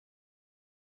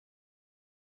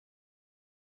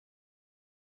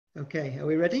Okay, are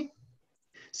we ready?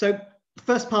 So, the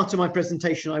first part of my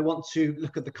presentation, I want to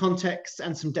look at the context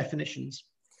and some definitions.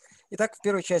 Итак, в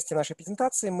первой части нашей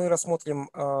презентации мы рассмотрим,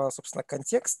 собственно,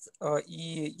 контекст,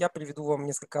 и я приведу вам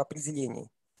несколько определений.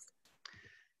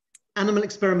 Animal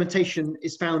experimentation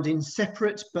is found in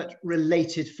separate but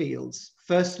related fields.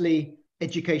 Firstly,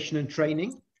 education and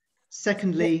training.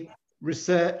 Secondly,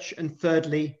 research. And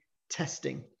thirdly,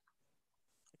 testing.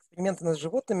 Эксперименты над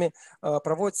животными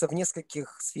проводятся в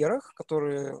нескольких сферах,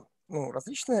 которые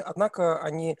различные, однако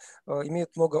они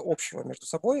имеют много общего между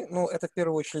собой. Ну, это в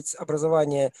первую очередь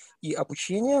образование и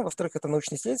обучение, во-вторых, это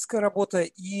научно-исследовательская работа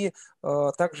и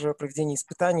также проведение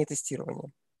испытаний и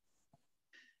тестирования.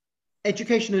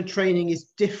 Education and training is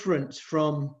different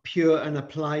from pure and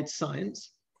applied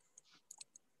science.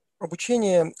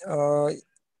 Обучение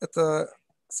это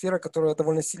сфера, которая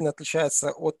довольно сильно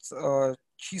отличается от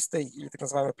чистой или так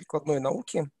называемой прикладной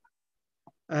науки.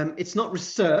 It's not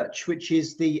research, which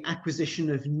is the acquisition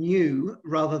of new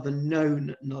rather than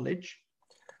known knowledge.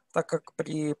 Так как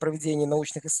при проведении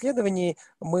научных исследований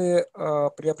мы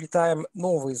приобретаем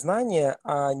новые знания,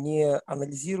 а не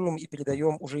анализируем и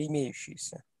передаем уже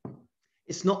имеющиеся.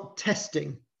 It's not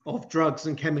testing of drugs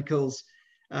and chemicals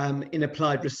in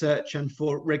applied research and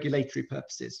for regulatory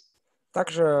purposes.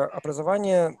 Также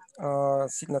образование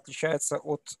сильно отличается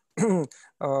от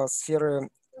сферы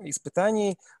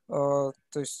испытаний, то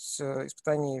есть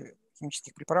испытаний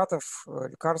химических препаратов,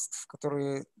 лекарств,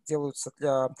 которые делаются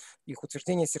для их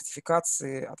утверждения,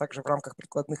 сертификации, а также в рамках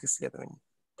прикладных исследований.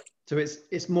 So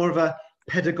it's more of a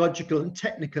pedagogical and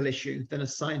technical issue than a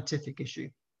scientific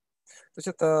issue. То есть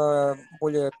это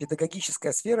более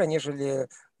педагогическая сфера, нежели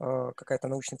какая-то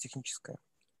научно-техническая.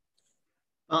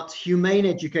 But humane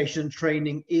education and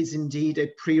training is indeed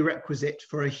a prerequisite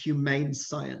for a humane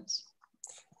science.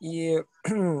 И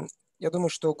я думаю,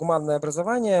 что гуманное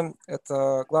образование –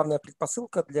 это главная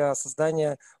предпосылка для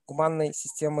создания гуманной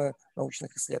системы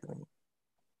научных исследований.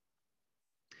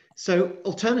 So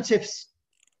alternatives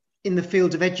in the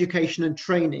field of education and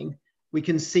training, we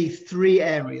can see three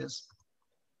areas.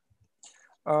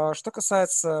 Что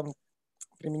касается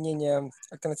применения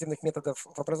альтернативных методов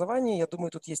в образовании, я думаю,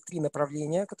 тут есть три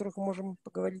направления, о которых мы можем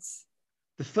поговорить.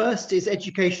 The first is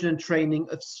education and training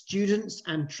of students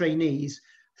and trainees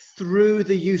through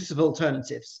the use of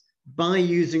alternatives, by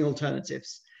using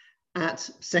alternatives at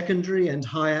secondary and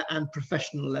higher and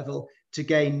professional level to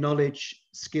gain knowledge,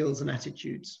 skills and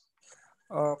attitudes.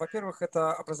 Во-первых,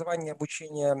 это образование и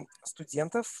обучение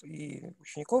студентов и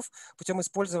учеников путем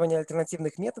использования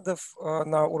альтернативных методов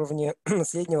на уровне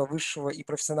среднего, высшего и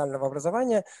профессионального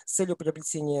образования с целью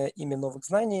приобретения ими новых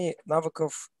знаний,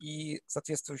 навыков и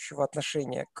соответствующего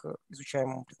отношения к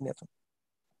изучаемому предмету.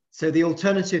 So the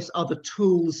alternatives are the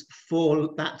tools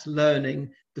for that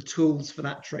learning, the tools for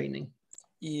that training.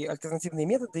 И альтернативные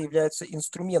методы являются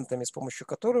инструментами, с помощью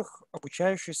которых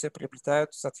обучающиеся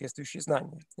приобретают соответствующие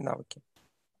знания и навыки.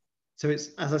 So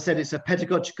it's, as I said, it's a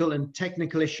pedagogical and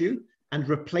technical issue, and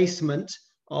replacement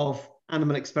of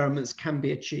animal experiments can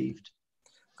be achieved.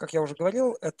 Как я уже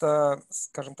говорил, это,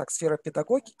 скажем так, сфера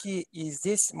педагогики, и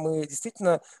здесь мы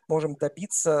действительно можем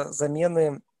добиться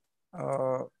замены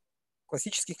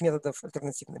классических методов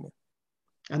альтернативными.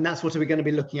 And that's what we're going to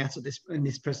be looking at in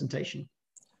this presentation.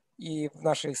 И в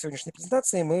нашей сегодняшней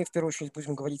презентации мы в первую очередь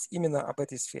будем говорить именно об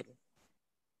этой сфере.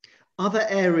 Other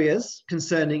areas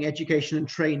concerning education and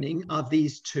training are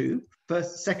these two.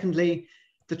 First, secondly,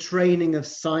 the training of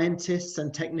scientists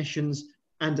and technicians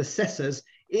and assessors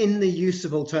in the use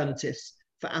of alternatives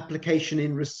for application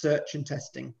in research and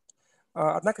testing.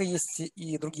 Однако есть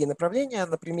и другие направления,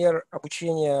 например,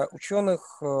 обучение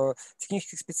ученых,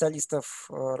 технических специалистов,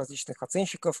 различных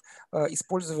оценщиков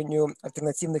использованию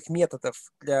альтернативных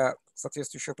методов для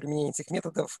соответствующего применения этих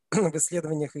методов в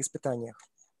исследованиях и испытаниях.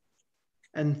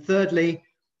 And thirdly,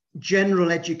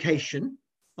 general education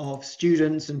of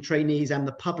students and trainees and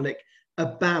the public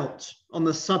on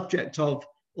the subject of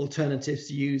alternatives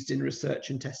used in research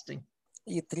and testing.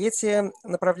 И третье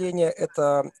направление –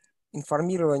 это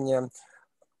информирование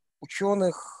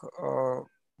ученых,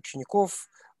 учеников,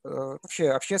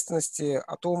 вообще общественности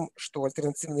о том, что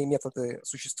альтернативные методы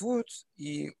существуют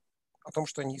и о том,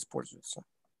 что они используются.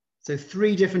 So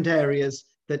three different areas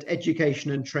that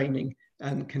education and training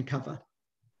can cover.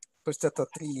 То есть это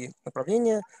три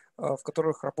направления, в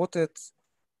которых работает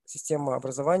система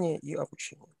образования и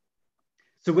обучения.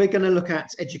 So we're going to look at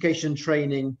education and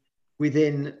training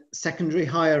within secondary,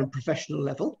 higher and professional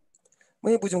level.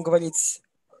 Мы будем говорить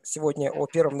сегодня о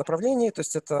первом направлении, то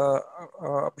есть это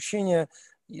обучение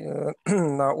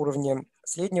на уровне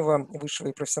среднего, высшего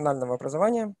и профессионального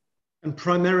образования. And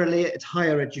primarily at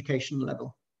higher education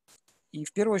level. И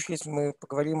в первую очередь мы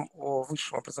поговорим о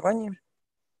высшем образовании.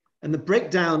 And the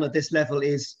breakdown at this level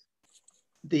is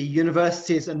the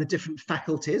universities and the different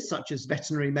faculties, such as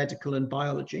veterinary, medical, and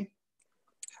biology.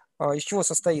 Из чего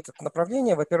состоит это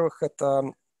направление? Во-первых, это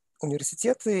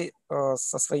университеты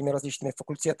со своими различными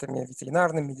факультетами,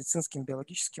 ветеринарным, медицинским,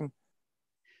 биологическим.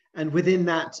 And within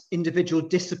that, individual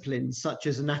disciplines, such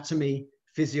as anatomy,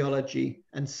 physiology,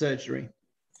 and surgery.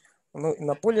 Ну, и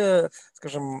на более,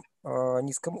 скажем,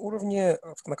 низком уровне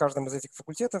на каждом из этих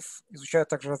факультетов изучают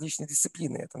также различные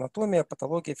дисциплины. Это анатомия,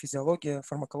 патология, физиология,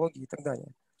 фармакология и так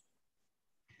далее.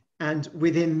 And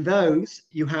within those,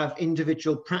 you have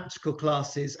individual practical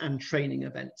classes and training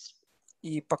events.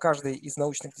 И по каждой из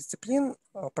научных дисциплин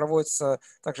проводятся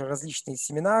также различные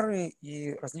семинары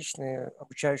и различные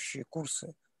обучающие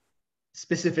курсы.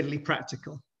 Specifically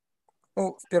practical.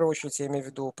 Ну, в первую очередь я имею в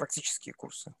виду практические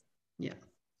курсы. Yeah.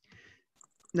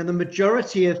 Now, the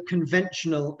majority of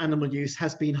conventional animal use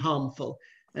has been harmful,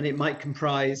 and it might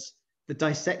comprise the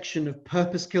dissection of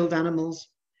purpose-killed animals,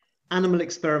 animal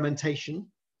experimentation,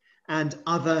 and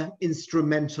other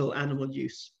instrumental animal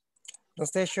use. В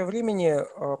настоящее время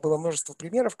было множество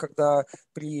примеров, когда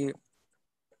при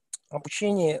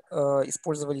обучении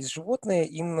использовались животные,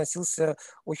 им наносился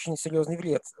очень серьезный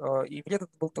вред. И вред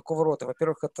этот был такого рода.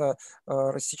 Во-первых, это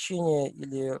рассечение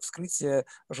или вскрытие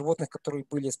животных, которые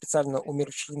были специально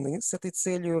умерщвлены с этой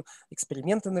целью,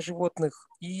 эксперименты на животных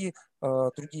и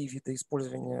другие виды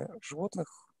использования животных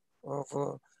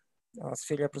в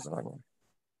сфере образования.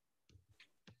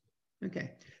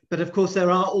 Okay. But of course, there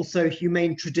are also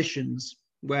humane traditions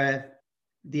where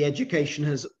the education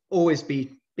has always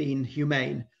been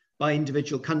humane by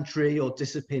individual country or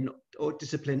discipline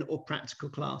or practical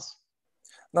class.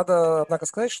 Надо, однако,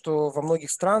 сказать, что во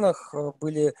многих странах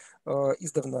были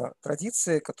издавна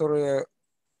традиции, которые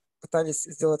пытались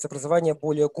сделать образование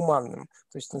более гуманным.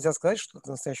 То есть нельзя сказать, что в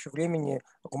настоящее время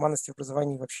о гуманности в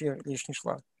образовании вообще речь не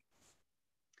шла.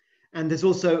 And there's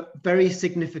also very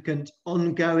significant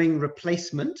ongoing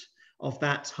replacement of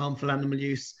that harmful animal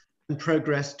use and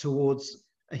progress towards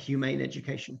a humane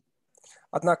education.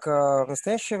 Однако в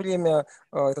настоящее время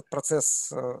этот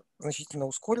процесс значительно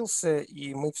ускорился,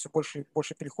 и мы все больше и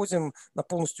больше переходим на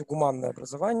полностью гуманное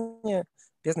образование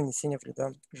без нанесения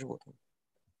вреда животным.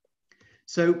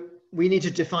 So we need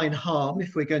to define harm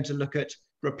if we're going to look at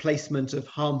replacement of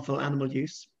harmful animal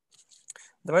use.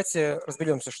 Давайте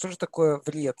разберемся, что же такое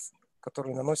вред,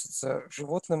 который наносится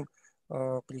животным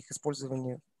при их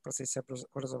использовании в процессе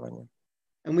образования.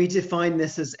 And we define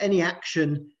this as any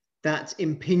action that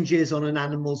impinges on an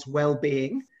animal's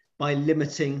well-being by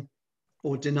limiting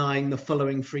or denying the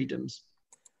following freedoms.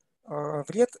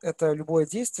 Вред – это любое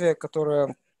действие,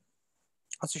 которое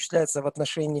осуществляется в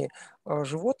отношении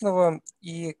животного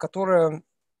и которое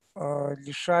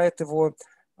лишает его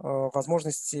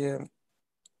возможности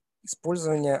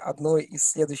использования одной из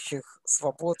следующих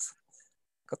свобод,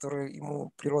 которые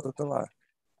ему природа дала.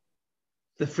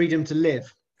 The freedom to live.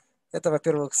 Это,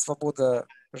 во-первых, свобода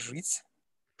жить,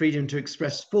 Freedom to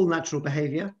express full natural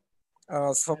behavior.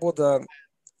 Свобода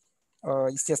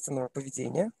естественного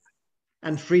поведения.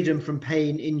 And freedom from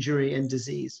pain, injury, and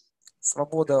disease.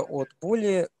 Свобода от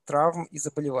боли, травм и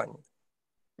заболеваний.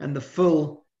 And the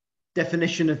full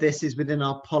definition of this is within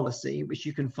our policy, which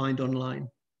you can find online.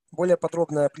 Более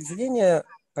подробное определение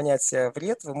понятия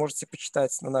вред вы можете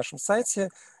почитать на нашем сайте.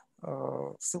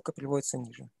 Ссылка приводится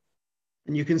ниже.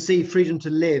 And you can see freedom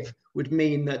to live would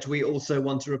mean that we also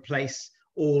want to replace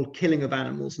all killing of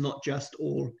animals, not just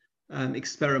all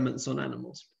experiments on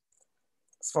animals.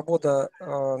 Свобода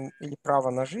или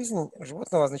право на жизнь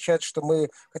животного означает, что мы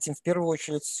хотим в первую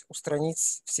очередь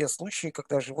устранить все случаи,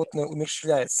 когда животное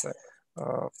умерщвляется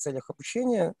в целях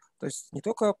обучения. То есть не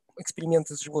только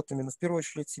эксперименты с животными, но в первую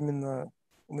очередь именно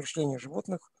умерщвление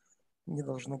животных не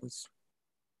должно быть.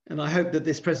 And I hope that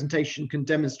this presentation can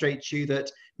demonstrate to you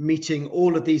that meeting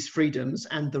all of these freedoms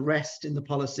and the rest in the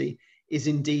policy is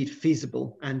indeed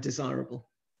feasible and desirable.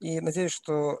 И надеюсь,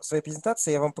 что в своей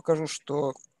презентации я вам покажу,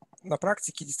 что на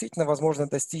практике действительно возможно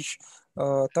достичь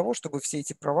того, чтобы все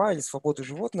эти права или свободы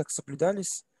животных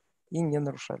соблюдались и не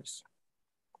нарушались.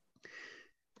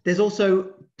 There's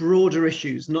also broader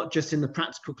issues, not just in the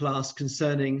practical class,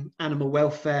 concerning animal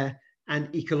welfare and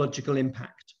ecological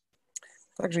impact.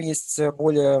 Также есть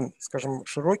более, скажем,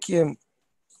 широкие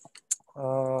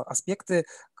аспекты,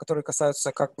 которые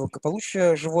касаются как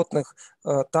благополучия животных,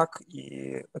 так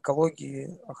и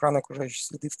экологии, охраны окружающей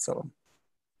среды в целом.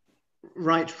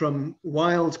 Right from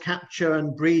wild capture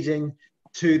and breeding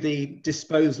to the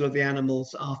disposal of the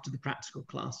animals after the practical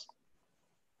class.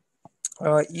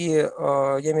 И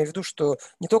я имею в виду, что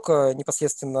не только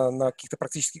непосредственно на каких-то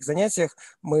практических занятиях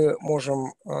мы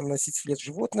можем наносить вред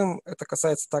животным, это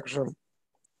касается также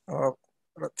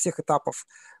всех этапов,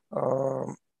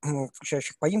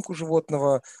 включающих поимку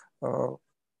животного,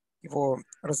 его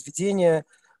разведение,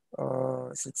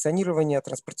 селекционирование,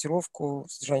 транспортировку,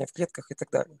 содержание в клетках и так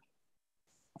далее.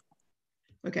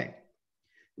 Okay.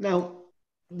 Now,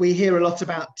 we hear a lot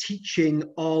about teaching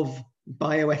of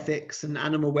bioethics and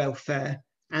animal welfare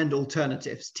and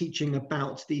alternatives, teaching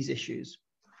about these issues.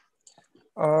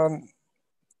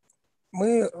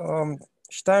 Мы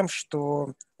считаем,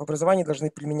 что в образовании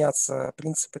должны применяться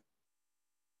принципы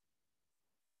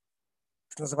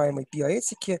так называемой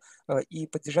биоэтики и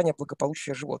поддержания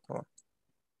благополучия животного.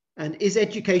 And is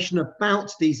education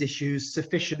about these issues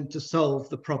sufficient to solve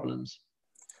the problems?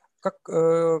 Как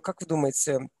вы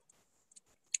думаете,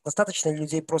 достаточно ли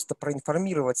людей просто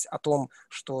проинформировать о том,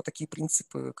 что такие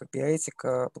принципы, как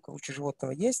биоэтика, благополучие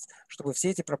животного есть, чтобы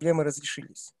все эти проблемы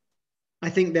разрешились?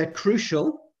 I think they're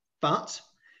crucial, but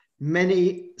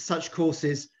many such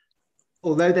courses,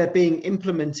 although they're being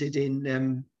implemented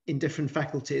in different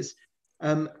faculties,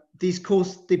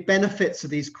 the benefits of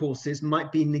these courses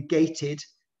might be negated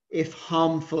if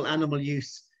harmful animal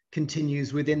use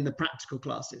continues within the practical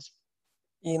classes.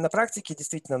 И на практике,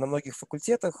 действительно, на многих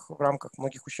факультетах, в рамках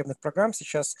многих учебных программ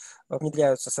сейчас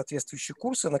внедряются соответствующие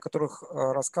курсы, на которых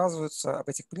рассказываются об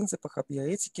этих принципах, о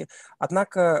биоэтике.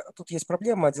 Однако тут есть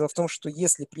проблема. Дело в том, что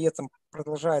если при этом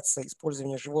продолжается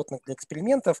использование животных для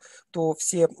экспериментов, то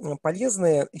все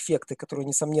полезные эффекты, которые,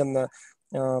 несомненно,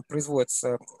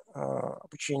 производятся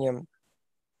обучением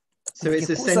в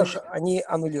таких курсах, они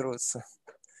аннулируются.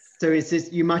 So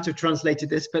you might have translated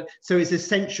this, but so it's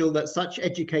essential that such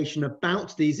education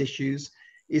about these issues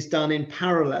is done in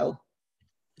parallel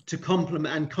to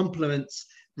complements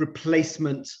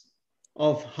replacement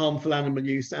of harmful animal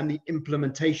use and the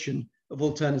implementation of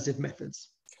alternative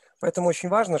methods. Поэтому очень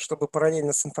важно, чтобы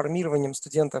параллельно с информированием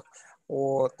студентов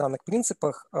о данных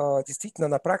принципах действительно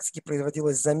на практике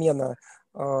производилась замена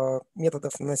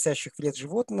методов, наносящих вред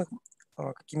животным,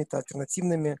 какими-то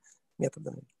альтернативными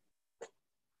методами.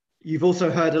 You've also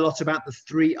heard a lot about the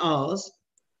 3 R's: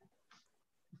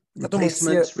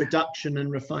 replacement, reduction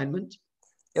and refinement.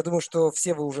 Я думаю, что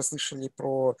все вы уже слышали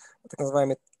про так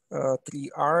называемый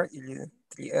 3R или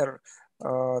 3R,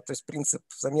 то есть принцип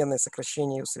замены,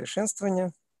 сокращения и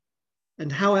усовершенствования.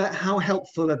 And how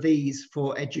helpful are these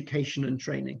for education and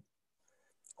training?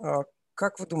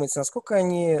 Как вы думаете, насколько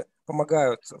они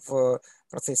помогают в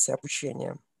процессе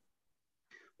обучения?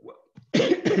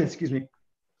 Excuse me.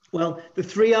 Well, the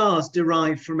 3 R's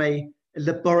derive from a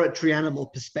laboratory animal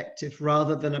perspective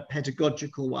rather than a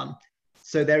pedagogical one.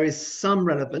 So there is some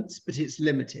relevance, but it's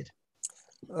limited.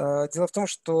 Дело в том,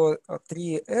 что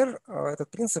 3R, этот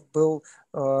принцип был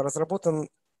разработан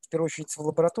в первую очередь в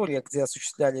лабораториях, где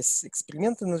осуществлялись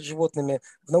эксперименты над животными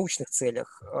в научных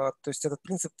целях. То есть этот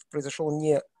принцип произошел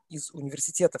не из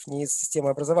университетов, не из системы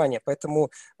образования. Поэтому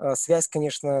связь,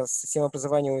 конечно, с системой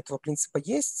образования у этого принципа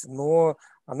есть, но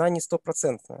она не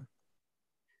стопроцентная.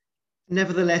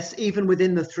 Nevertheless, even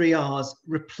within the 3 R's,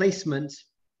 replacement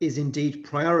is indeed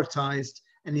prioritized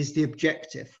and is the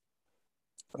objective.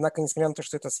 Однако, несмотря на то,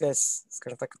 что эта связь,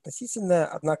 скажем так, относительная,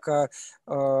 однако,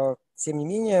 тем не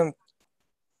менее,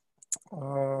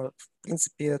 в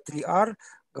принципе, 3R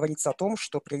говорится о том,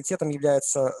 что приоритетом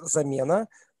является замена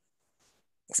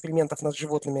экспериментов над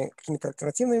животными какими-то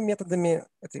альтернативными методами.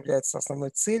 Это является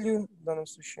основной целью в данном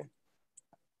случае.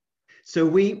 So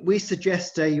we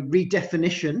suggest a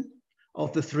redefinition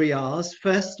of the 3 R's.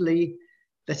 Firstly,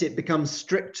 that it becomes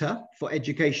stricter for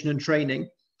education and training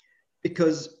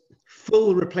because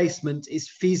full replacement is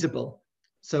feasible.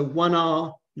 So 1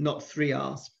 R, not 3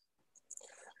 R's.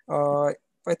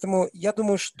 Поэтому я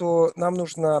думаю, что нам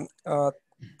нужно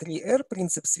 3R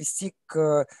принцип свести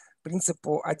к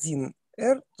принципу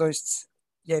 1R, то есть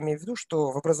я имею в виду,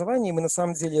 что в образовании мы на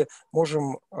самом деле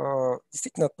можем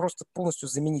действительно просто полностью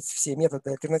заменить все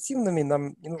методы альтернативными,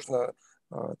 нам не нужно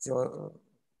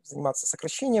заниматься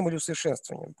сокращением или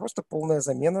усовершенствованием, просто полная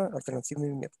замена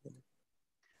альтернативными методами.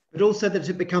 But also that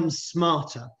it becomes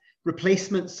smarter.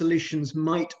 Replacement solutions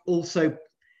might also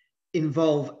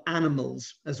involve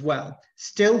animals as well,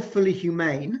 still fully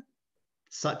humane,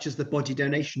 such as the body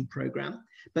donation program,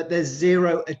 but there's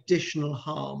zero additional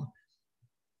harm.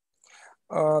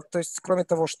 То есть, кроме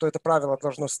того, что это правило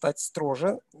должно стать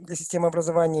строже для системы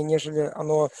образования, нежели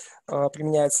оно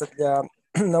применяется для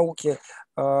науки.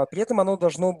 При этом оно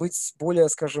должно быть более,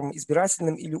 скажем,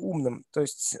 избирательным или умным. То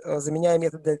есть, заменяя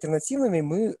методы альтернативными,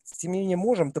 мы, тем не менее,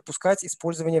 можем допускать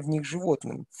использование в них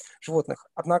животных.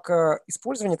 Однако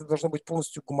использование это должно быть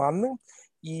полностью гуманным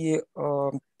и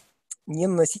не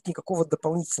наносить никакого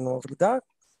дополнительного вреда,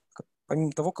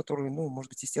 помимо того, который, может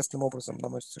быть, естественным образом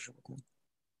наносится животным.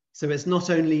 So it's not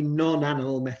only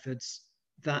non-animal methods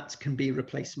that can be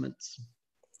replacements.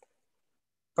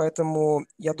 Поэтому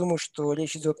я думаю, что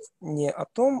речь идет не о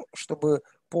том, чтобы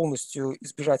полностью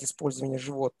избежать использования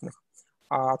животных,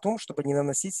 а о том, чтобы не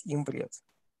наносить им вред.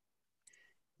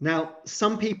 Now,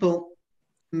 some people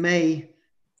may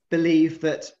believe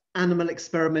that animal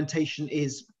experimentation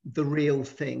is the real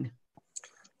thing.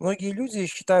 Многие люди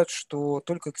считают, что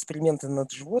только эксперименты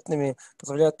над животными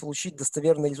позволяют получить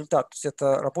достоверный результат. То есть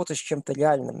это работа с чем-то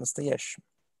реальным, настоящим.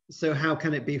 So how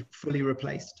can it be fully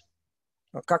replaced?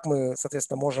 Как мы,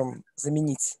 соответственно, можем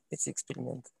заменить эти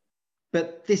эксперименты?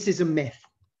 But this is a myth.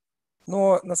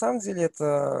 Но на самом деле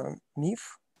это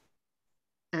миф.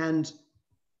 And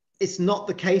it's not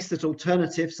the case that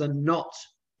alternatives are not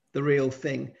the real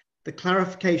thing. The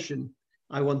clarification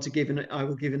I will give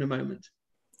in a moment.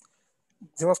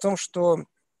 Дело в том, что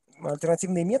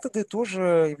альтернативные методы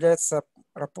тоже являются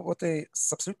работой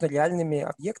с абсолютно реальными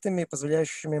объектами,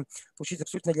 позволяющими получить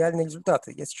абсолютно реальные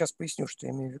результаты. Я сейчас поясню, что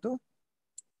я имею в виду.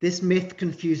 This myth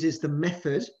confuses the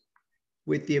method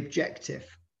with the objective.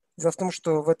 Дело в том,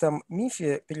 что в этом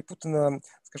мифе перепутано,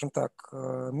 скажем так,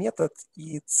 метод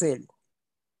и цель.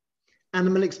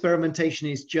 Animal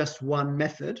experimentation is just one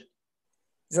method.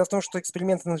 Дело в том, что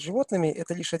эксперименты над животными –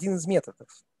 это лишь один из методов.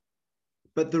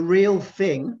 But the real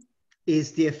thing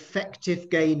is the effective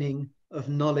gaining of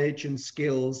knowledge and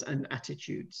skills and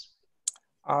attitudes.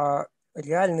 А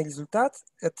реальный результат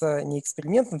 – это не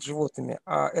эксперимент над животными,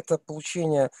 а это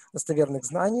получение достоверных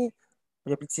знаний,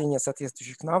 приобретение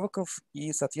соответствующих навыков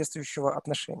и соответствующего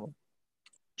отношения.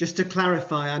 Just to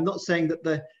clarify, I'm not saying that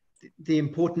the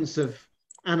importance of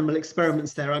animal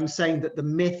experiments there. I'm saying that the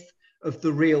myth of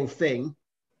the real thing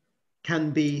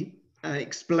can be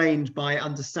explained by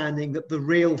understanding that the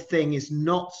real thing is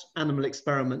not animal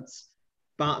experiments,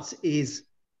 but is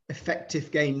effective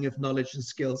gaining of knowledge and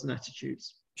skills and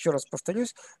attitudes. Еще раз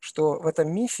повторюсь, что в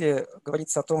этом мифе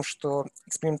говорится о том, что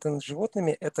эксперименты над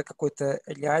животными – это какой-то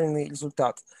реальный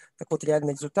результат. Так вот,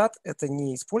 реальный результат – это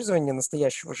не использование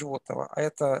настоящего животного, а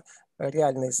это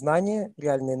реальные знания,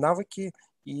 реальные навыки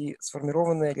и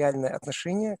сформированное реальное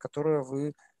отношение, которое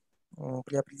вы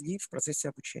приобрели в процессе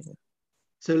обучения.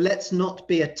 So let's not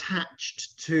be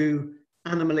attached to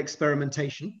animal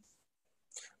experimentation.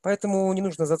 Поэтому не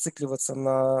нужно зацикливаться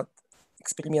на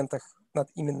экспериментах над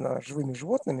именно живыми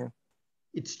животными.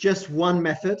 It's just one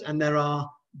method, and there are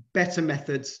better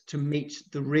methods to meet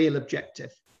the real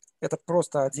objective. Это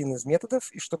просто один из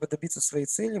методов, и чтобы добиться своей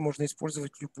цели, можно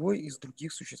использовать любой из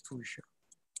других существующих.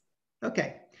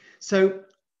 Okay, so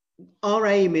our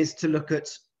aim is to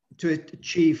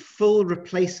achieve full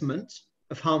replacement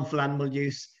of harmful animal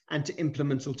use and to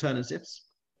implement alternatives.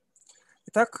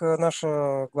 Итак,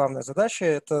 наша главная задача –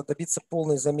 это добиться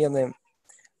полной замены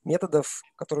методов,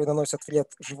 которые наносят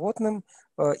вред животным,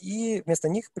 и вместо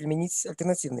них применить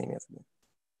альтернативные методы.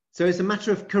 So it's a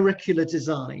matter of curricular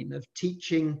design, of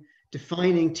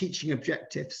defining teaching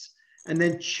objectives, and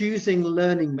then choosing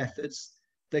learning methods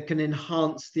that can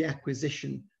enhance the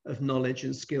acquisition of knowledge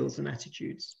and skills and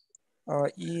attitudes.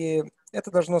 И это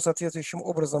должно соответствующим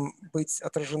образом быть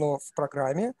отражено в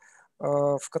программе,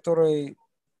 в которой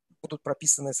будут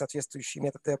прописаны соответствующие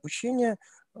методы обучения,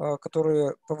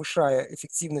 которые, повышая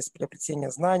эффективность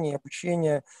приобретения знаний,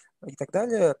 обучения и так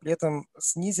далее, при этом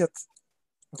снизят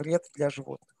вред для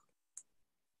животных.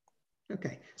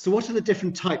 Okay, so what are the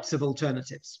different types of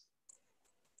alternatives?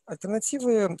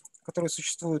 Альтернативы, которые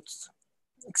существуют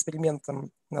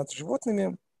экспериментам над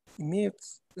животными,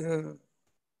 имеется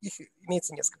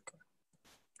несколько.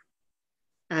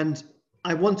 And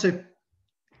I want to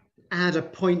add a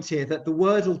point here that the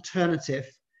word alternative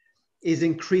is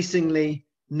increasingly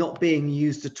not being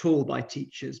used at all by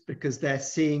teachers because they're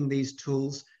seeing these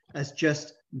tools as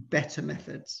just better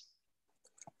methods.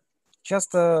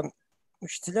 Часто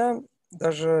учителя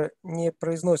даже не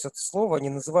произносят слово, не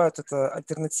называют это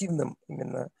альтернативным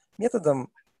именно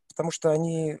методом, потому что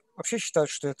они вообще считают,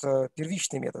 что это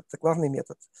первичный метод, это главный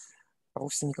метод, а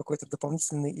вовсе не какой-то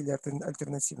дополнительный или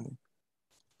альтернативный.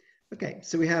 Okay,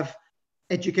 so we have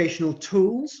educational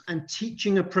tools and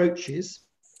teaching approaches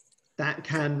that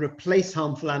can replace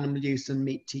harmful animal use and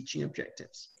meet teaching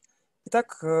objectives.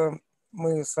 Итак,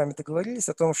 мы с вами договорились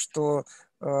о том, что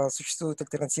существуют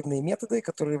альтернативные методы,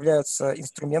 которые являются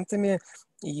инструментами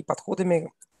и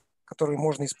подходами, которые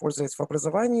можно использовать в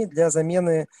образовании для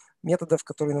замены методов,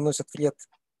 которые наносят вред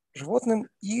животным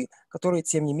и которые,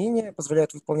 тем не менее,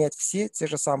 позволяют выполнять все те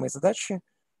же самые задачи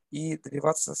и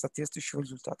добиваться соответствующего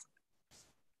результата.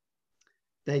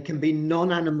 They can be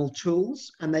non-animal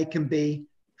tools, and they can be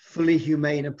fully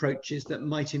humane approaches that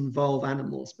might involve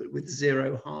animals, but with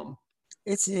zero harm.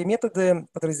 Эти методы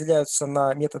подразделяются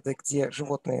на методы, где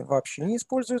животные вообще не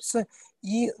используются,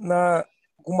 и на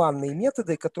гуманные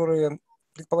методы, которые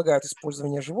предполагают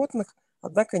использование животных,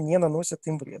 однако не наносят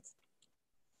им вред.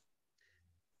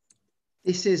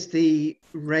 This is the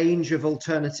range of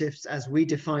alternatives as we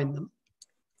define them.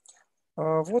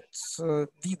 Вот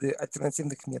виды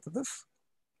альтернативных методов.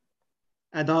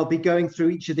 And I'll be going through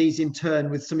each of these in turn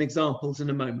with some examples in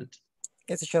a moment.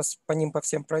 Я сейчас по ним по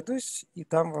всем пройдусь и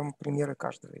дам вам примеры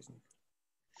каждого из них.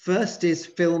 First is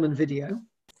film and video.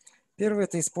 Первое –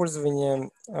 это использование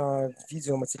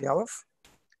видеоматериалов,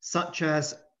 such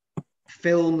as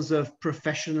films of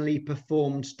professionally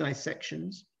performed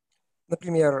dissections.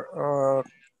 Например,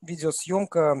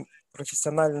 видеосъемка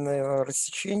профессионального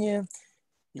рассечения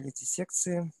или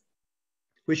диссекции.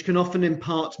 Which can often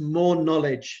impart more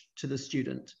knowledge to the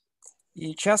student.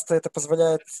 И часто это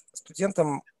позволяет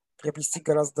студентам приобрести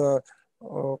гораздо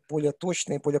более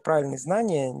точные, более правильные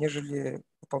знания, нежели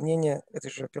выполнение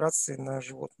этой же операции на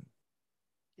животном.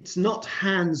 It's not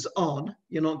hands-on.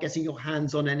 You're not getting your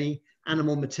hands on any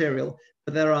animal material,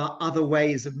 but there are other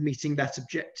ways of meeting that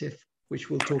objective, which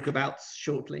we'll talk about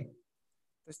shortly.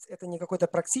 То есть это не какой-то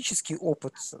практический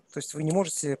опыт, то есть вы не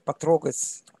можете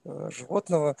потрогать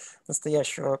животного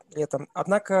настоящего при этом.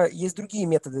 Однако есть другие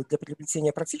методы для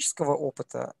приобретения практического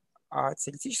опыта, а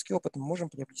теоретический опыт мы можем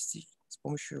приобрести с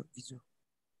помощью видео.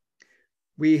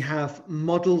 We have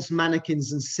models,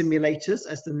 mannequins, and simulators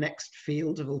as the next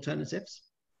field of alternatives.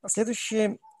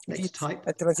 Следующий вид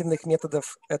альтернативных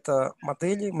методов – это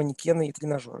модели, манекены и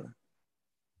тренажеры.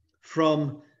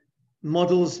 From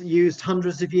models used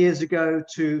hundreds of years ago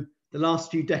to the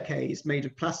last few decades, made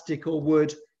of plastic or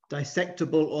wood,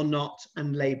 dissectable or not,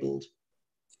 and labeled.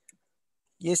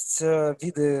 Есть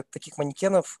виды таких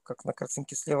манекенов, как на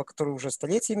картинке слева, которые уже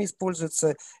столетиями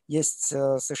используются. Есть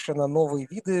совершенно новые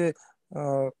виды,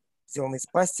 сделанные из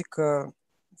пластика,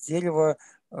 дерева,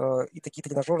 и такие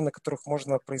тренажеры, на которых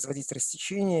можно производить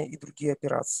рассечения и другие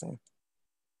операции.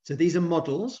 So these are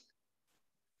models.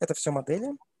 Это все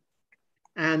модели.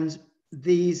 And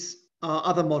these are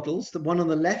other models. The one on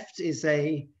the left is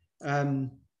a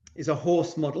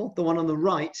horse model. The one on the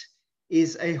right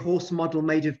is a horse model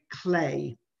made of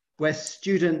clay, where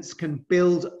students can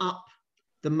build up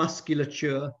the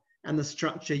musculature and the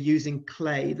structure using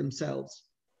clay themselves.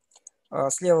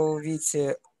 Слева вы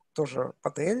видите тоже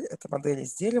модель, это модель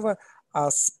из дерева, а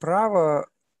справа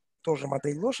тоже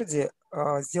модель лошади,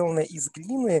 сделанная из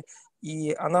глины,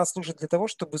 и она служит для того,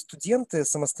 чтобы студенты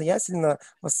самостоятельно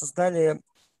воссоздали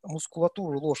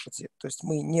мускулатуру лошади. То есть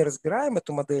мы не разбираем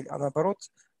эту модель, а наоборот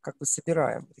как бы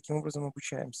собираем. Таким образом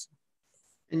обучаемся.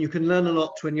 And you can learn a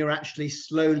lot when you're actually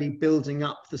slowly building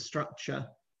up the structure,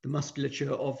 the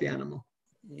musculature of the animal.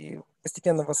 И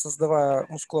постепенно воссоздавая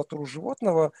мускулатуру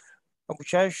животного,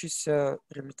 обучающийся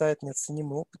приобретает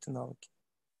неоценимый опыт и навыки.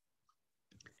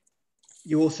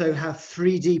 You also have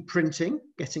 3D printing,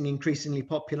 getting increasingly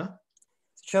popular.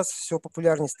 Сейчас все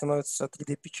популярнее становится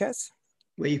 3D-печать.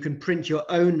 Where you can print your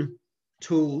own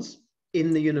tools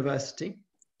in the university.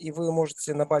 И вы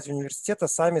можете на базе университета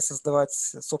сами создавать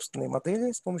собственные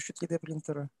модели с помощью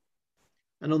 3D-принтера.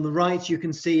 And on the right, you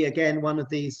can see again one of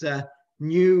these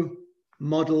new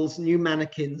models, new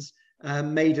mannequins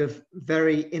made of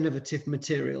very innovative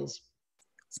materials.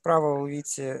 Справа вы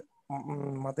видите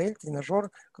модель, тренажер,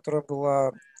 которая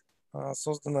была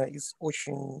создана из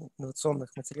очень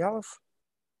инновационных материалов.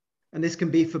 And this can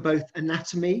be for both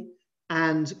anatomy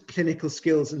and clinical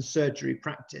skills and surgery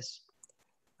practice.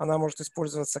 Она может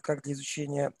использоваться как для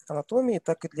изучения анатомии,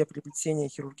 так и для приобретения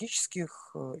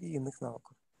хирургических и иных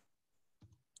навыков.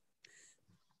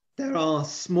 There are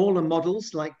smaller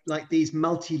models like these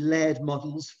multi-layered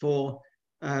models for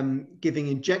giving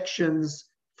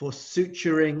injections, for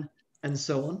suturing, and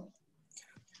so on.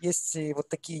 Есть и вот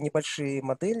такие небольшие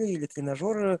модели или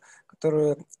тренажеры,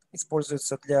 которые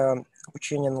используются для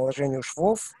обучения наложению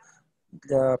швов,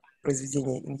 для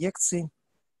произведения инъекций.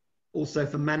 Also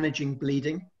for managing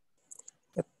bleeding.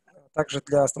 Также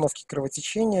для остановки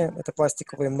кровотечения. Это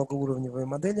пластиковые многоуровневые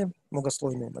модели,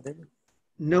 многослойные модели.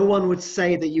 No one would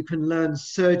say that you can learn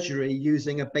surgery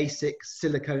using a basic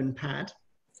silicone pad.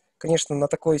 Конечно, на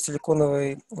такой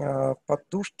силиконовой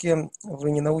подушке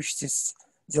вы не научитесь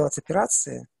делать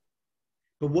операции.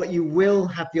 But what you will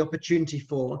have the opportunity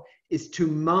for is to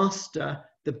master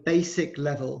the basic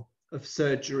level of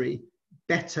surgery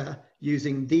better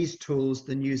using these tools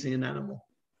than using an animal.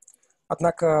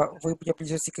 Однако вы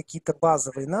приобретете какие-то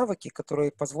базовые навыки,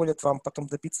 которые позволят вам потом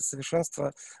добиться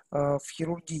совершенства в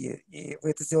хирургии. И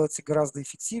вы это сделаете гораздо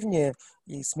эффективнее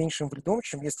и с меньшим вредом,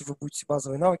 чем если вы будете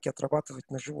базовые навыки отрабатывать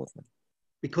на животных.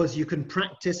 Because you can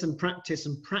practice and practice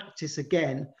and practice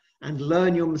again and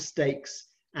learn your mistakes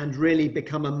and really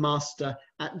become a master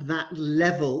at that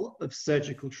level of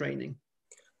surgical training.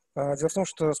 Дело в том,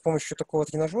 что с помощью такого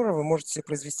тренажера вы можете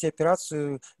произвести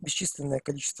операцию бесчисленное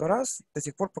количество раз до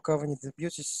тех пор, пока вы не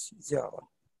добьетесь идеала.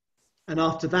 And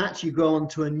after that, you go on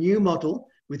to a new model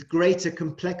with greater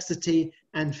complexity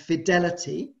and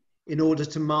fidelity in order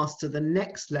to master the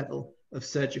next level of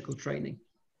surgical training.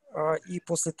 И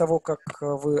после того, как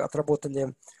вы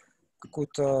отработали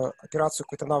какую-то операцию,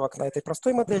 какой-то навык на этой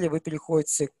простой модели, вы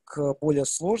переходите к более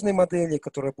сложной модели,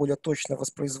 которая более точно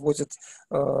воспроизводит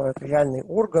реальный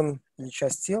орган или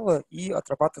часть тела, и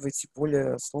отрабатываете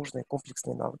более сложные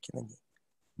комплексные навыки на ней.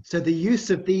 So the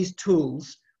use of these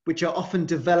tools, which are often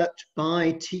developed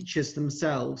by teachers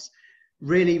themselves,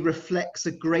 really reflects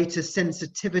a greater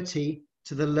sensitivity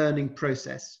to the learning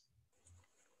process.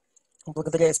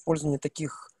 Благодаря использованию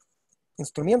таких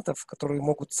инструментов, которые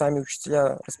могут сами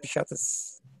учителя распечатать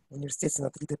в университете на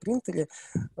 3D-принтере,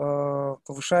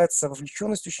 повышается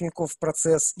вовлеченность учеников в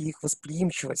процесс и их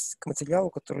восприимчивость к материалу,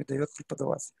 который дает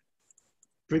преподаватель.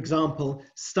 For example,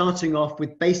 starting off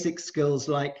with basic skills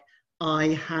like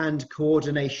eye-hand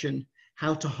coordination,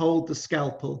 how to hold the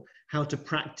scalpel, how to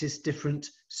practice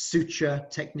different suture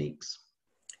techniques.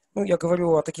 Ну, я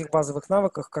говорю о таких базовых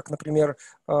навыках, как, например,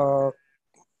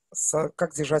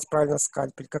 как держать правильно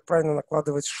скальпель, как правильно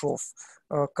накладывать шов,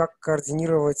 как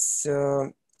координировать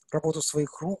работу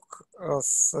своих рук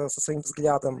со своим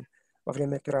взглядом во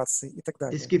время операции и так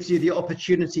далее. This gives you the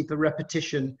opportunity for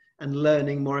repetition and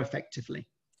learning more effectively.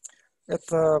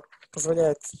 Это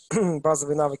позволяет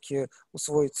базовые навыки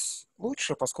усвоить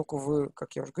лучше, поскольку вы,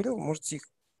 как я уже говорил, можете их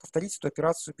повторить эту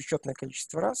операцию бесчетное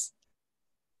количество раз.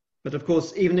 But of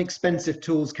course, even expensive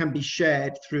tools can be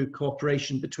shared through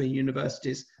cooperation between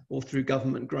universities or through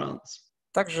government grants.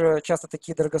 Также часто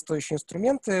такие дорогостоящие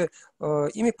инструменты,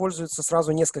 ими пользуются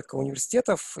сразу несколько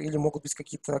университетов или могут быть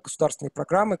какие-то государственные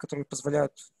программы, которые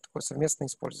позволяют такое совместное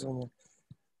использование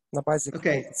на базе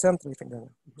какого-то центра и так далее.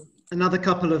 Another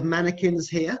couple of mannequins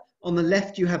here. On the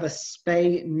left, you have a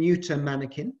spay-neuter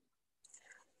mannequin.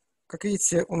 Как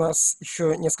видите, у нас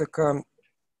еще несколько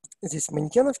здесь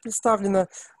манекенов представлено.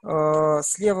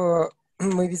 Слева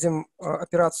мы видим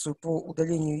операцию по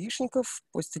удалению яичников,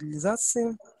 по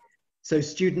стерилизации. So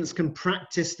students can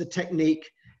practice the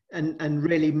technique and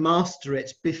really master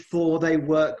it before they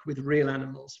work with real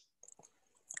animals.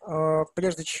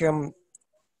 Прежде чем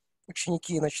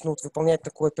ученики начнут выполнять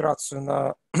такую операцию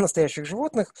на настоящих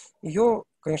животных, ее,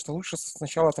 конечно, лучше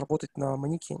сначала отработать на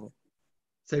манекене.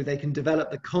 So they can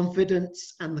develop the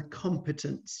confidence and the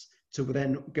competence to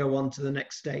then go on to the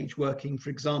next stage, working, for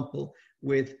example,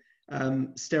 with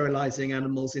sterilizing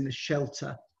animals in a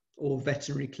shelter or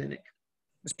veterinary clinic.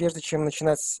 То есть прежде чем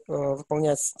начинать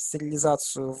выполнять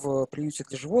стерилизацию в приюте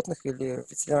для животных или в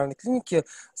ветеринарной клинике,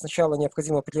 сначала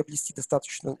необходимо приобрести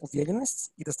достаточную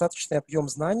уверенность и достаточный объем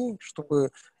знаний,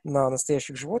 чтобы на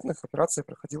настоящих животных операция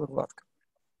проходила гладко.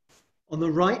 On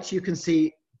the right, you can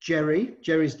see Jerry.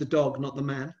 Jerry's the dog, not the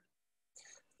man.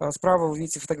 Справа вы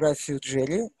видите фотографию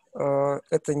Джерри.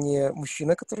 Это не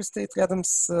мужчина, который стоит рядом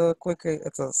с койкой,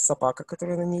 это собака,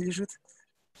 которая на ней лежит.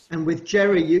 And with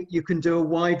Jerry, you can do a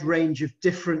wide range of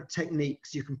different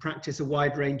techniques. You can practice a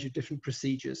wide range of different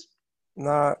procedures.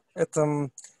 На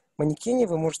этом манекене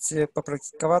вы можете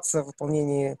попрактиковаться в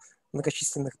выполнении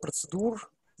многочисленных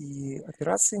процедур и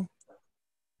операций.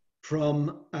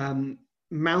 From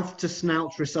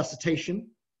mouth-to-snout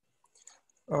resuscitation.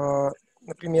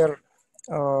 Например,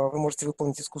 вы можете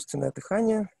выполнить искусственное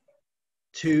дыхание.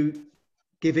 To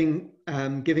giving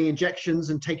injections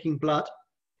and taking blood.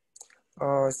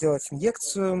 Сделать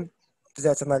инъекцию,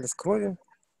 взять анализ крови.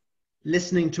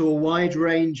 Listening to a wide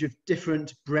range of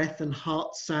different breath and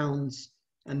heart sounds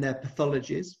and their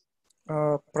pathologies.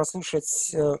 Прослушать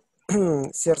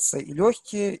сердце и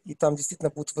легкие, и там действительно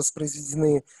будут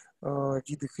воспроизведены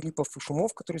виды хрипов и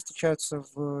шумов, которые встречаются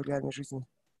в реальной жизни.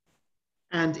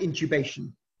 And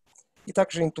intubation. И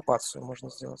также интубацию можно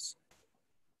сделать.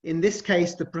 In this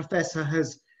case, the professor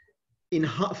has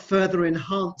further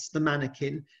enhanced the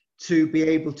mannequin to be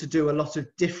able to do a lot of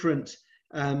different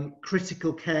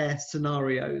critical care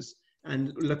scenarios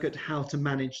and look at how to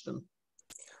manage them.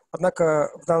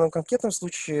 Однако в данном конкретном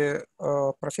случае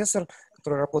профессор,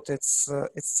 который работает с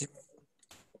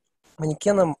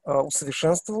манекеном,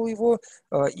 усовершенствовал его,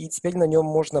 и теперь на нем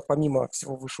можно, помимо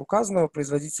всего вышеуказанного,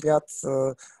 производить ряд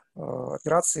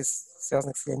операций,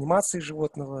 связанных с реанимацией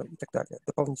животного и так далее,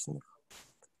 дополнительных.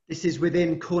 This is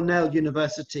within Cornell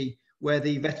University, where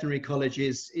the veterinary college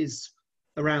is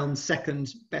around second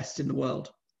best in the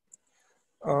world.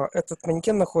 Этот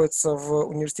манекен находится в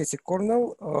университете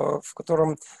Корнелл, в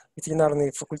котором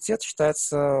ветеринарный факультет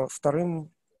считается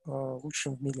вторым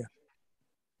лучшим в мире,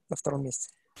 на втором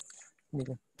месте в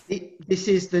мире. This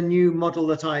is the new model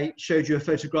that I showed you a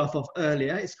photograph of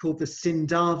earlier. It's called the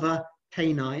Sindava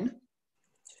K9.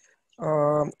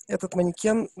 Этот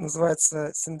манекен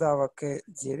называется Sindava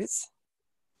K9.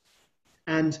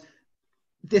 And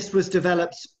this was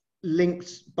developed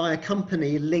linked by a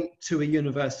company linked to a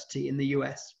university in the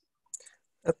US.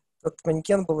 Этот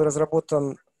манекен был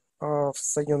разработан в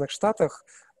Соединенных Штатах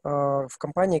в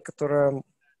компании, которая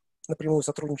напрямую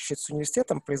сотрудничает с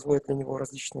университетом, производит для него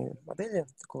различные модели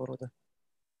такого рода.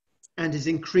 And is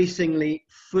increasingly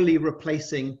fully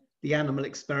replacing the animal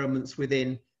experiments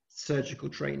within surgical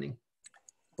training.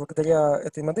 Благодаря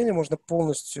этой модели можно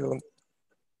полностью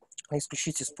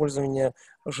исключить использование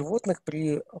животных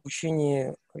при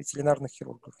обучении ветеринарных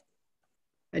хирургов.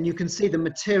 And you can see the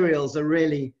materials are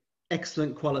really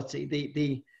excellent quality.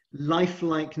 The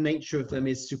lifelike nature of them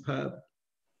is superb.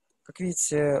 Как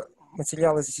видите,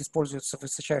 материалы здесь используются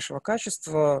высочайшего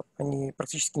качества, они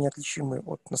практически неотличимы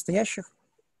от настоящих.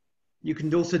 You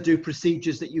can also do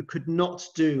procedures that you could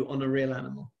not do on a real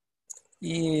animal.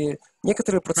 И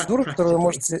некоторые процедуры, которые вы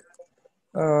можете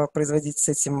производить с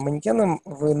этим манекеном,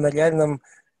 вы на реальном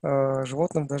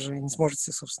животном даже не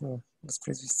сможете, собственно,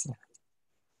 воспроизвести.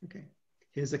 Okay.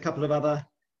 Here's a couple of other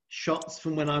shots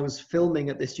from when I was filming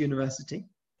at this university.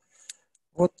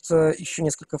 Вот еще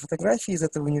несколько фотографий из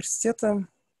этого университета.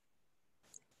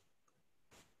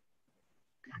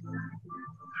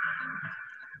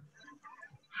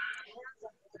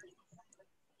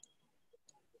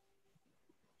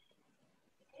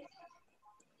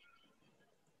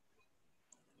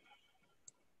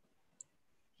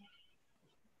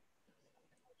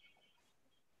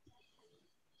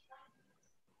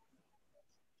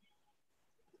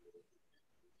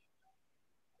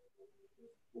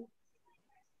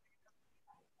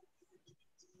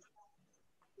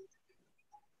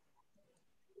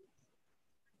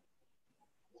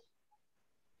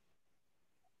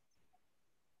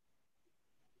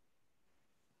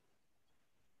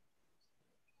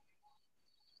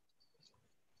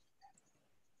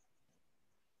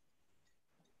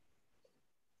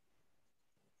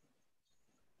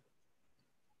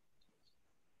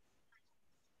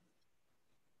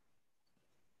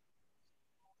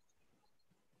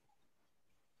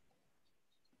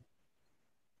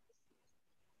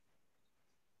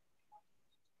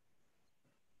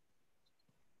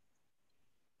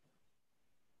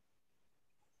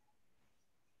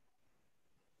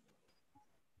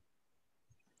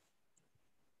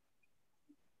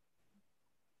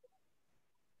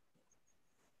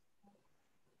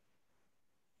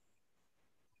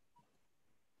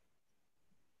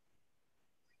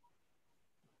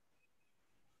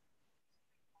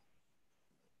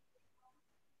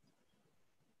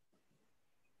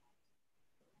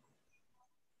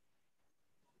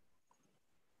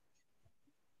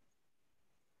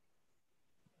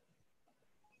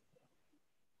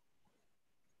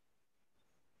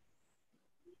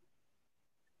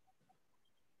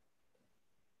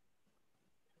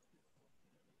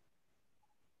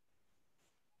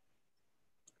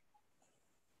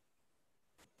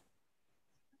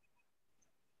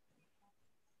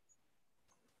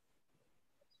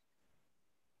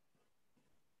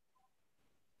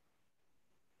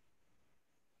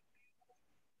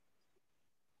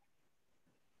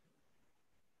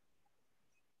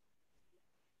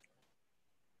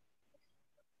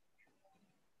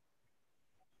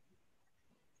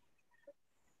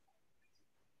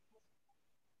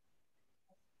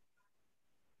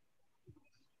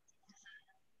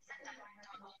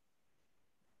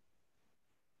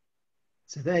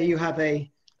 So there you have a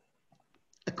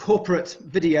corporate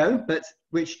video, but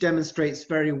which demonstrates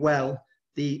very well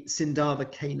the Sindava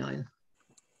K9.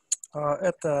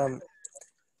 Это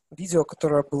видео,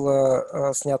 которое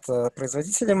было снято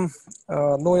производителем,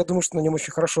 но я думаю, что на нем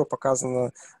очень хорошо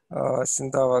показана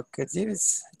Sindava K9,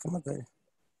 эта модель.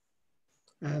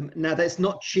 Now that's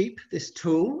not cheap, this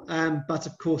tool, but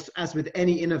of course, as with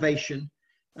any innovation,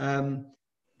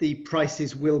 the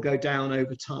prices will go down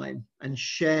over time, and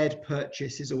shared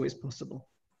purchase is always possible.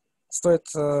 Стоит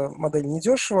модель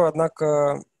недешево,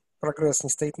 однако прогресс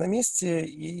не стоит на месте,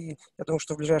 и я думаю,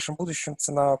 что в ближайшем будущем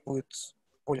цена будет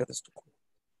более доступна.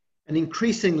 And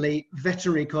increasingly,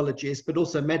 veterinary colleges, but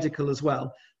also medical as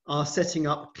well, are setting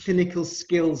up clinical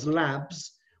skills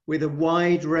labs with a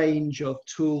wide range of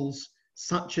tools,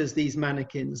 such as these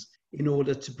mannequins, in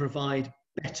order to provide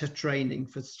better training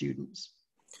for students.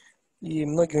 И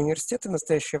многие университеты в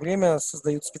настоящее время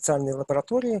создают специальные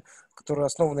лаборатории, которые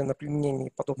основаны на применении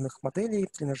подобных моделей,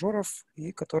 тренажеров,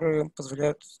 и которые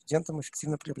позволяют студентам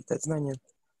эффективно приобретать знания.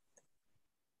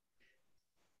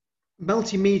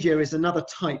 Multimedia is another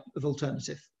type of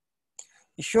alternative.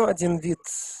 Еще один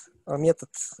метод,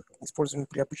 используемый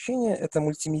при обучении, это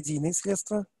мультимедийные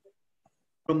средства.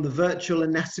 From the virtual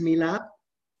anatomy lab,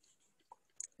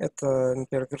 это,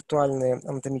 например, виртуальные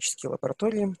анатомические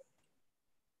лаборатории,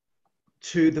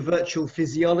 to the virtual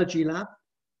physiology lab,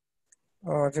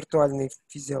 виртуальные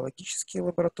физиологические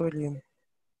лаборатории,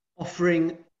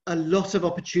 offering a lot of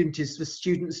opportunities for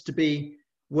students to be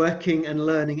working and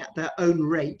learning at their own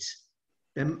rate,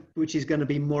 which is going to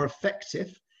be more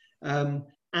effective,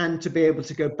 and to be able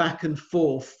to go back and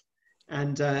forth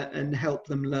and help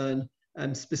them learn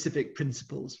specific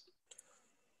principles.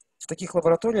 В таких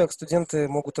лабораториях студенты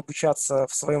могут обучаться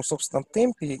в своем собственном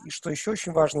темпе, и, что еще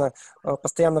очень важно,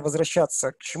 постоянно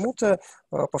возвращаться к чему-то,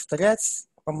 повторять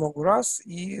по много раз,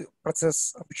 и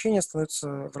процесс обучения становится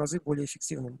в разы более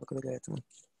эффективным благодаря этому.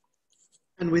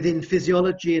 And within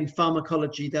physiology and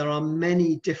pharmacology, there are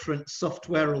many different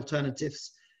software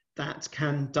alternatives that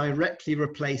can directly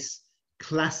replace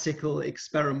classical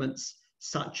experiments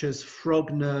such as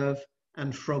frog nerve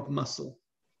and frog muscle.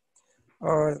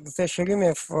 В настоящее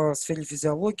время в сфере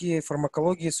физиологии,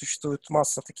 фармакологии существует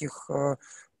масса таких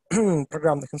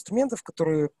программных инструментов,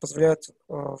 которые позволяют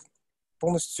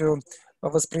полностью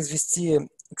воспроизвести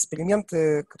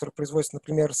эксперименты, которые производятся,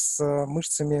 например, с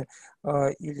мышцами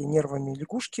или нервами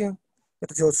лягушки.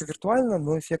 Это делается виртуально,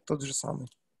 но эффект тот же самый.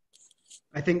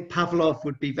 I think Pavlov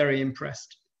would be very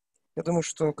impressed. Я думаю,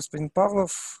 что господин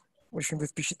Павлов очень бы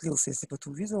впечатлился, если бы это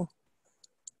увидел.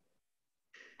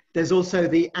 There's also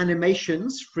the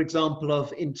animations, for example,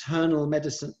 of internal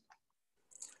medicine.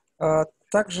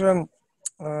 Также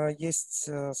есть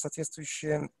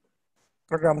соответствующие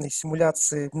программные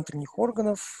симуляции внутренних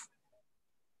органов,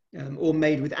 All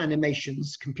made with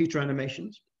animations, computer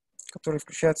animations. которые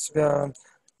включают в себя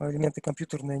элементы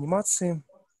компьютерной анимации.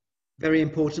 Very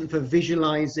important for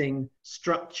visualizing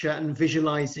structure and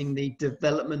visualizing the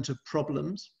development of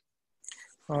problems.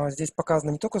 Здесь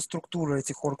показана не только структура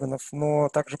этих органов, но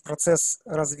также процесс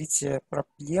развития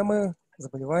проблемы,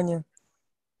 заболевания.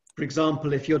 For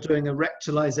example, if you're doing a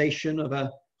rectalization of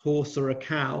a horse or a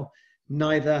cow,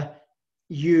 neither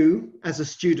you as a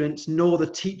student nor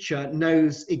the teacher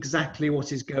knows exactly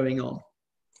what is going on.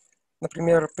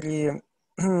 Например, при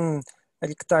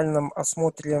ректальном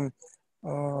осмотре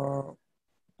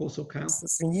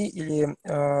свиньи или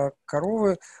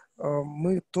коровы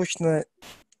мы точно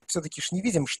все-таки не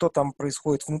видим, что там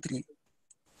происходит внутри.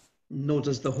 Nor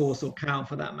does the horse or cow,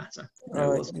 for that matter.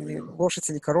 И лошадь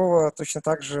или корова точно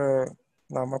так же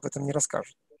нам об этом не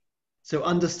расскажут. So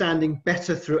understanding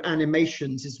better through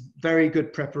animations is very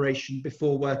good preparation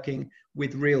before working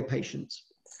with real patients.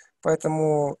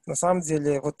 Поэтому, на самом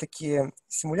деле, вот такие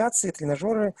симуляции,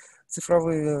 тренажеры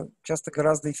цифровые часто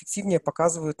гораздо эффективнее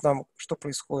показывают нам, что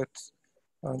происходит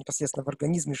непосредственно в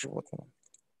организме животного.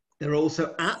 There are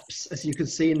also apps, as you can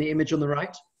see in the image on the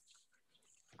right.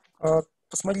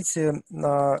 Посмотрите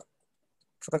на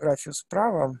фотографию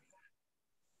справа.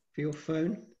 For your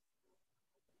phone.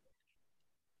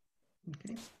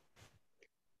 Okay.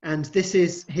 And this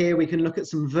is, here we can look at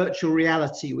some virtual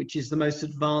reality, which is the most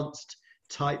advanced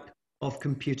type of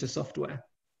computer software.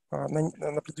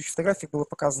 На предыдущей фотографии было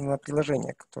показано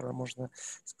приложение, которое можно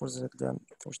использовать для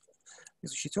того, чтобы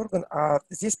изучить орган. А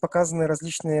здесь показаны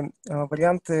различные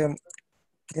варианты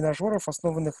тренажеров,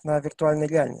 основанных на виртуальной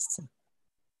реальности.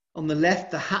 On the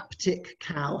left, the haptic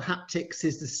cow. Haptics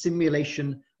is the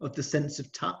simulation of the sense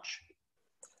of touch.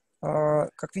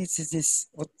 Как видите, здесь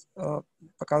вот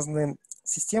показаны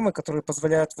системы, которые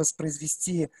позволяют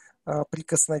воспроизвести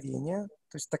прикосновение,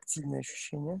 то есть тактильные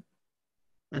ощущения.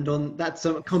 And that's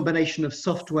a combination of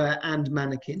software and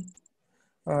mannequin.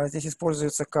 Здесь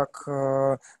используется как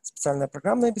специальное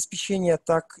программное обеспечение,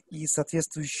 так и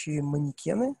соответствующие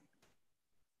манекены.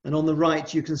 And on the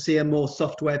right, you can see a more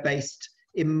software-based,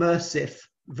 immersive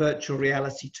virtual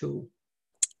reality tool.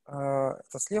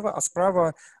 Это слева, а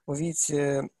справа вы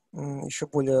видите еще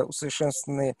более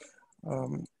усовершенствованный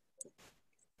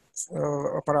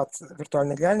аппарат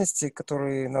виртуальной реальности,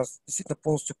 который нас действительно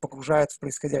полностью погружает в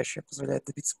происходящее, позволяет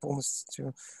добиться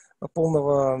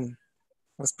полного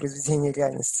воспроизведения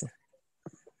реальности.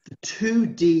 The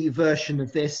 2D version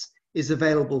of this is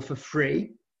available for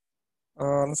free.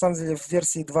 На самом деле в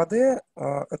версии 2D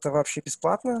это вообще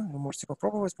бесплатно, вы можете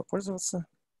попробовать, попользоваться.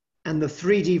 And the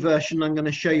 3D version I'm going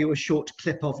to show you a short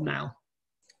clip of now.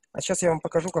 А сейчас я вам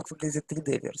покажу, как выглядит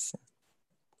 3D-версия.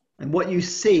 And what you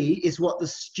see is what the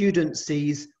student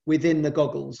sees within the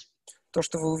goggles. То,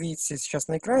 что вы увидите сейчас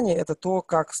на экране, это то,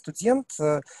 как студент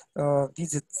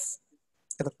видит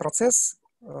этот процесс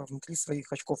внутри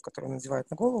своих очков, которые он надевает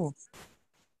на голову.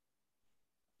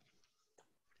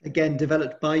 Again,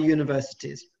 developed by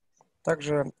universities.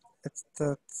 Также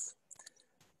этот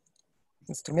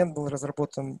инструмент был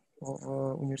разработан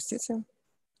в университете.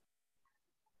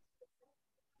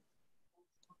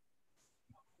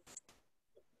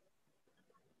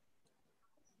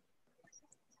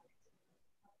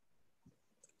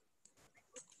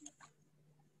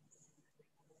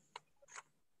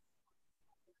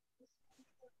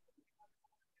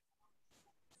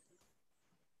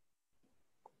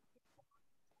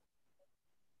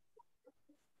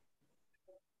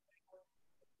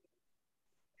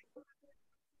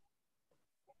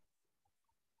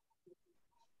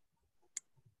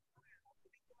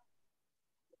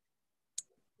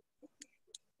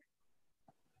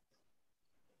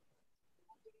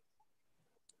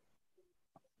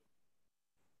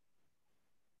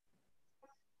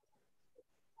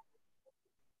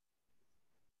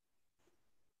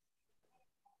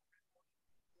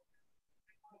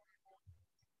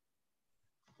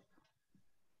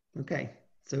 Okay,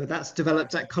 so that's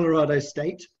developed at Colorado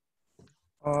State.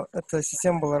 Эта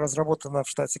система была разработана в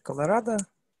штате Колорадо.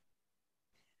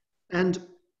 And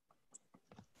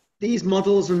these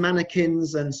models and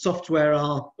mannequins and software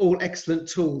are all excellent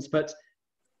tools, but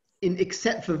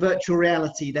except for virtual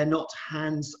reality, they're not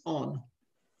hands-on.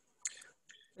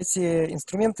 Эти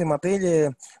инструменты,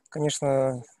 модели,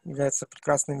 конечно, являются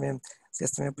прекрасными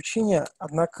средствами обучения,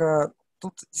 однако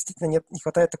тут действительно не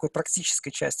хватает такой практической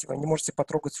части, вы не можете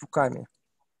потрогать руками.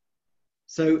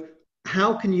 So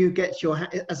how can you get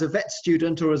as a vet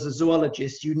student or as a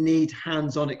zoologist, you need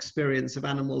hands-on experience of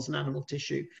animals and animal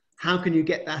tissue. How can you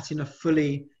get that in a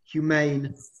fully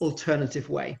humane, alternative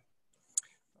way?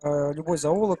 Любой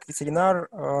зоолог, ветеринар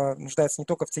нуждается не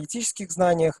только в теоретических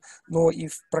знаниях, но и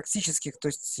в практических, то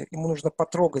есть ему нужно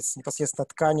потрогать непосредственно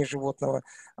ткани животного.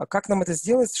 А как нам это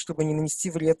сделать, чтобы не нанести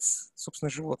вред,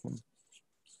 собственно, животным?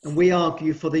 And we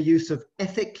argue for the use of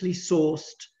ethically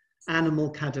sourced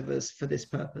animal cadavers for this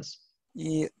purpose.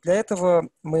 И для этого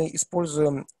мы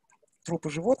используем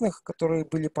трупы животных, которые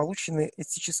были получены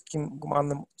этическим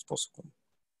гуманным способом.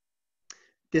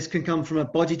 This can come from a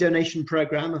body donation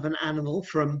program of an animal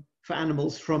for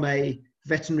animals from a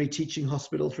veterinary teaching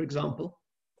hospital, for example.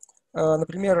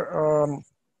 Например,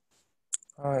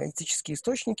 этические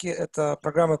источники — это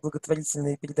программы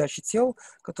благотворительной передачи тел,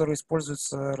 которые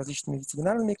используются различными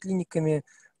ветеринарными клиниками,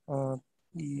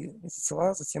 и эти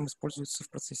тела затем используются в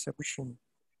процессе обучения.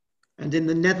 And in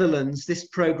the Netherlands, this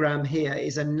program here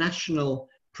is a national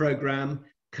program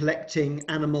collecting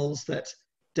animals that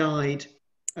died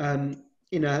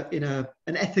in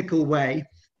an ethical way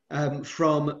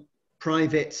from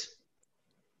private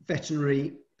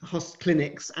veterinary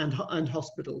clinics and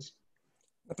hospitals.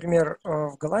 Например,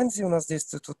 в Голландии у нас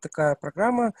действует вот такая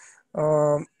программа,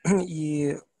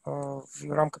 и в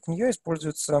рамках нее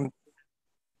используются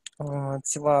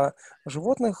тела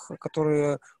животных,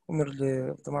 которые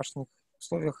умерли в домашних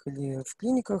условиях или в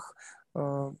клиниках,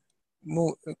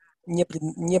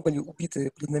 не были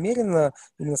убиты преднамеренно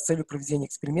именно с целью проведения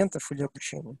экспериментов или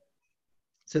обучения.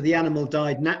 So the animal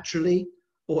died naturally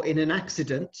or in an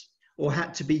accident or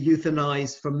had to be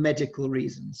euthanized for medical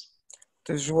reasons.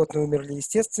 То есть животные умерли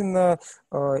естественно,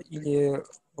 или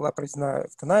была проведена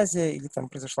эвтаназия, или там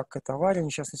произошла какая-то авария,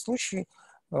 несчастный случай.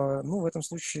 В этом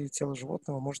случае тело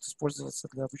животного может использоваться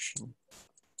для обучения.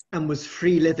 And was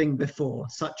free living before,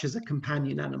 such as a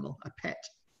companion animal, a pet.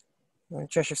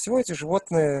 Чаще всего эти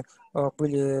животные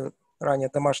были ранее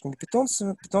домашними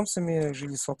питомцами,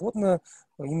 жили свободно,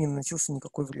 им не наносился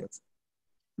никакой вред.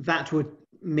 That would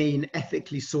mean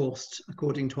ethically sourced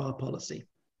according to our policy.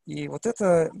 И вот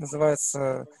это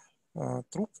называется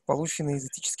труп, полученный из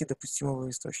этически допустимого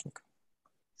источника.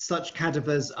 Such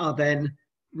cadavers are then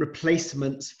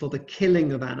replacements for the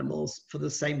killing of animals for the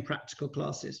same practical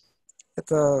classes.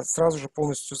 Это сразу же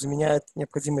полностью заменяет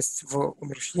необходимость в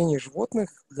умерщвлении животных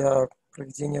для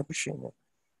проведения обучения.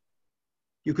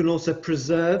 You can also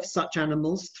preserve such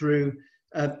animals through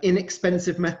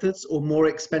inexpensive methods or more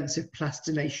expensive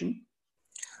plastination.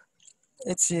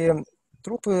 Эти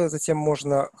трупы затем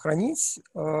можно хранить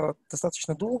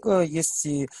достаточно долго. Есть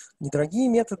и недорогие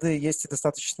методы, есть и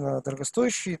достаточно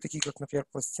дорогостоящие, такие как, например,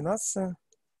 пластинация.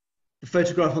 The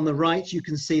photograph on the right, you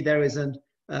can see there is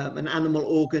an animal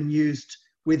organ used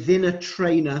within a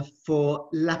trainer for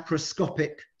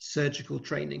laparoscopic surgical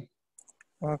training.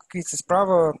 Как видите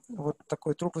справа, вот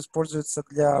такой труп используется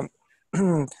для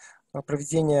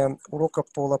проведения урока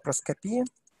по лапароскопии.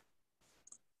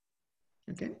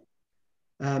 Okay.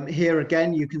 Here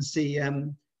again, you can see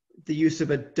the use of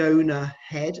a donor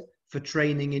head for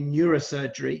training in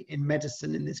neurosurgery, in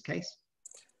medicine in this case.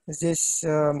 Здесь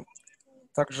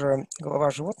также голова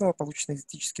животного, полученная из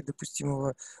этически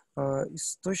допустимого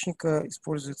источника,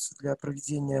 используется для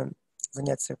проведения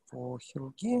занятия по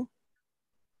хирургии.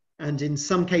 And in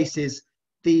some cases,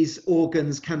 these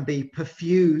organs can be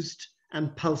perfused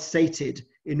and pulsated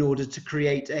in order to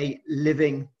create a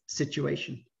living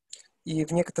situation. И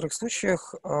в некоторых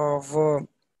случаях в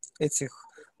этих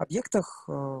объектах,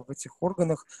 в этих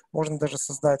органах можно даже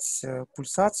создать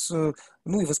пульсацию,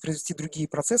 ну и воспроизвести другие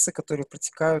процессы, которые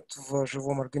протекают в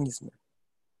живом организме.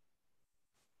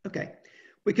 Okay.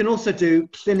 We can also do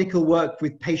clinical work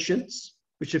with patients,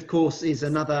 which of course is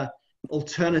another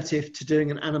alternative to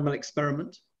doing an animal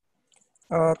experiment.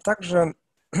 Также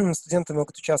студенты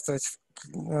могут участвовать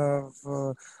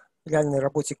в реальной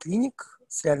работе клиник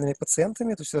с реальными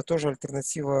пациентами, то есть это тоже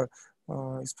альтернатива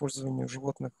использованию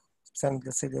животных специально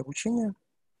для целей обучения.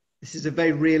 This is a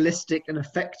very realistic and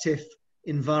effective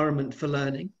environment for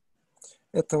learning.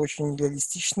 Это очень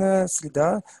реалистичная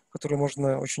среда, в которой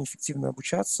можно очень эффективно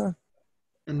обучаться.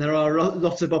 And there are a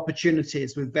lot of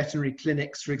opportunities with veterinary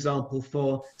clinics, for example,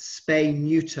 for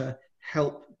spay-neuter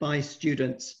help by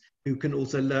students who can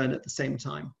also learn at the same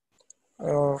time.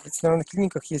 В ветеринарных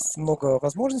клиниках есть много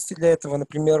возможностей для этого,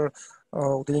 например,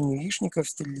 удалению яичников,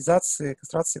 стерилизации,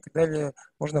 кастрации и так далее.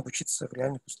 Можно обучиться в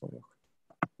реальных условиях.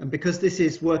 And because this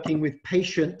is working with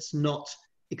patients, not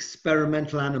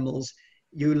experimental animals,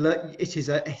 it is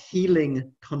a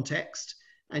healing context,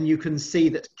 and you can see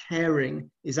that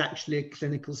caring is actually a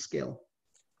clinical skill.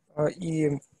 И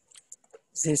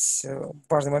здесь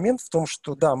важный момент в том,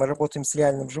 что да, мы работаем с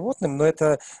реальным животным, но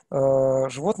это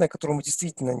животное, которому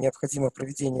действительно необходимо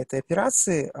проведение этой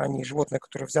операции, а не животное,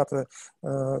 которое взято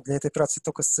для этой операции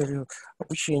только с целью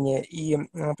обучения. И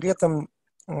при этом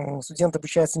студент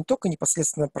обучается не только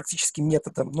непосредственно практическим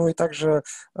методом, но и также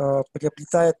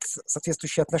приобретает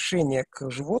соответствующее отношение к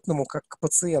животному, как к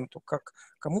пациенту, как к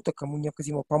кому-то, кому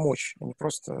необходимо помочь, а не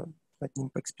просто над ним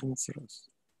поэкспериментировать.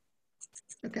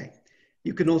 Okay.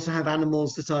 You can also have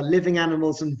animals that are living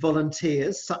animals and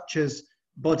volunteers, such as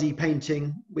body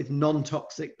painting with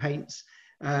non-toxic paints,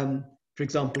 for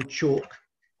example, chalk,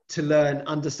 to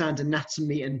understand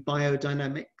anatomy and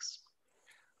biodynamics.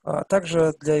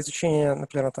 Также для изучения,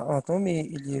 например, анатомии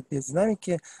или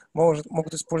биодинамики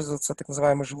могут использоваться так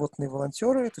называемые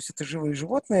животные-волонтеры, то есть это живые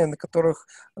животные, на которых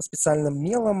специальным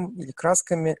мелом или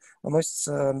красками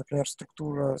наносится, например,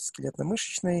 структура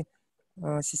скелетно-мышечной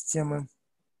системы.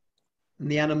 And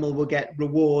the animal will get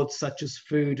rewards such as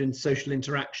food and social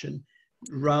interaction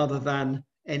rather than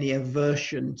any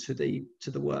aversion to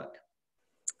the work.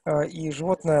 И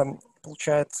животное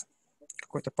получает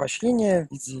какое-то поощрение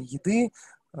в виде еды,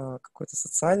 какое-то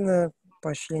социальное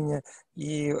поощрение,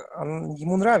 и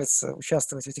ему нравится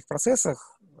участвовать в этих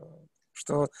процессах,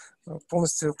 что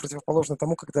полностью противоположно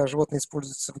тому, когда животные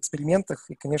используются в экспериментах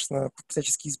и, конечно,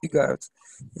 всячески избегают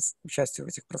участия в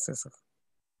этих процессах.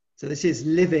 So this is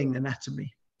living anatomy.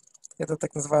 Это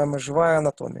так называемая живая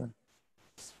анатомия.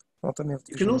 Анатомия в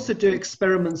You can движении. also do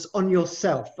experiments on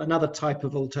yourself, another type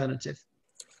of alternative.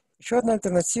 Еще одна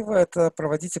альтернатива – это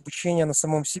проводить обучение на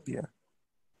самом себе.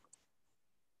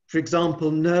 For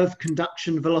example, nerve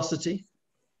conduction velocity.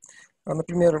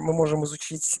 Например, мы можем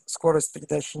изучить скорость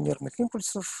передачи нервных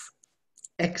импульсов,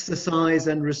 Exercise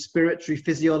and respiratory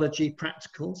physiology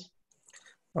practicals.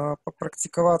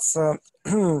 попрактиковаться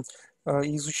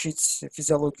и изучить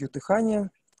физиологию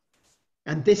дыхания.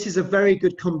 And this is a very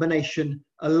good combination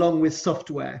along with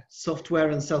software. Software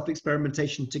and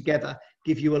self-experimentation together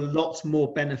give you a lot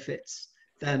more benefits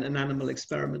than an animal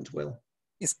experiment will.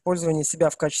 Использование себя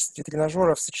в качестве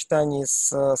тренажера в сочетании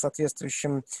с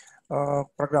соответствующим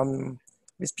программным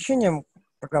обеспечением,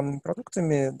 программными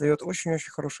продуктами дает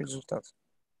очень-очень хороший результат.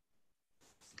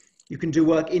 You can do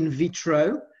work in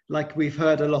vitro, like we've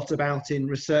heard a lot about in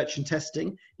research and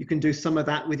testing. You can do some of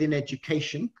that within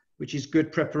education, which is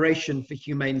good preparation for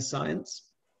humane science.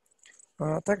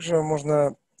 Также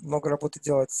можно много работы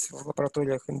делать в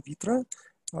лабораториях in-vitro.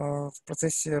 В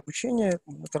процессе обучения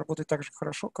это работает так же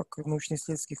хорошо, как и в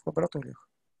научно-исследовательских лабораториях.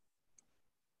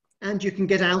 And you can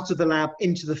get out of the lab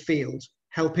into the field,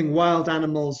 helping wild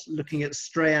animals, looking at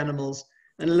stray animals,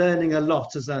 and learning a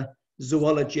lot as a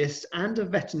zoologist and a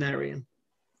veterinarian.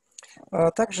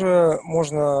 Также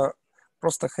можно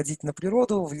просто ходить на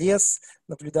природу, в лес,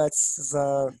 наблюдать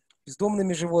за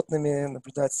бездомными животными,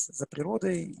 наблюдать за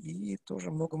природой и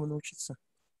тоже многому научиться.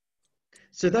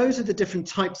 So those are the different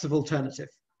types of alternative.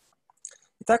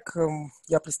 Итак,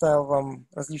 я представил вам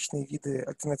различные виды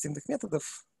альтернативных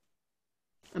методов.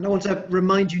 And I want to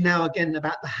remind you now again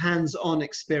about the hands-on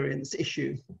experience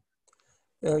issue.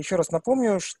 Еще раз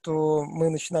напомню, что мы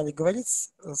начинали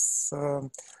говорить с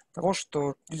того,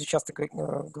 что люди часто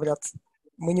говорят,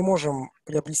 мы не можем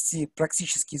приобрести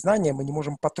практические знания, мы не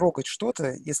можем потрогать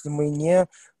что-то, если мы не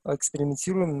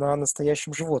экспериментируем на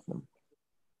настоящем животном.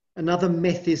 Another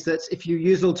myth is that if you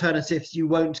use alternatives, you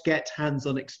won't get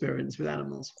hands-on experience with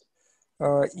animals.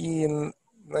 И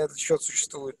на этот счет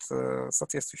существует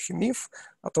соответствующий миф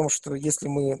о том, что если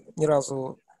мы ни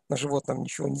разу на животном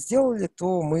ничего не сделали,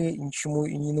 то мы ничему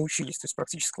и не научились. То есть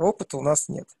практического опыта у нас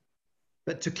нет.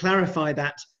 But to clarify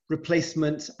that,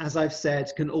 replacement, as I've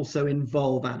said, can also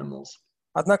involve animals.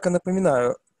 Однако,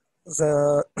 напоминаю,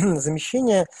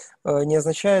 замещение не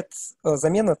означает,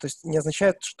 замена, то есть не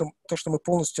означает, что мы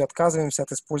полностью отказываемся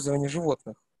от использования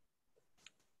животных.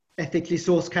 Ethically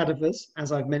sourced cadavers,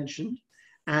 as I've mentioned,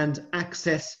 and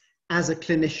access as a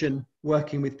clinician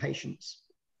working with patients.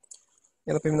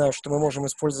 Я напоминаю, что мы можем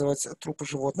использовать трупы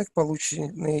животных,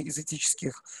 полученные из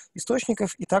этических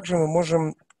источников, и также мы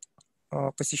можем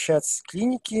посещать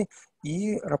клиники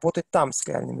и работать там с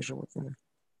реальными животными.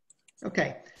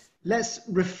 Okay, let's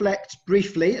reflect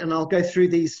briefly, and I'll go through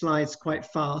these slides quite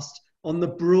fast, on the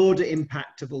broader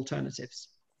impact of alternatives.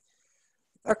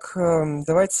 Так,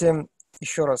 давайте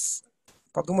еще раз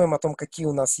подумаем о том, какие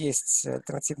у нас есть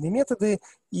альтернативные методы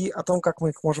и о том, как мы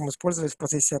их можем использовать в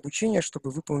процессе обучения,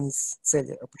 чтобы выполнить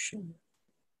цели обучения.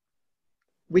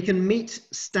 We can meet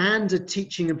standard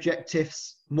teaching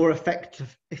objectives more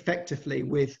effectively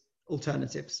with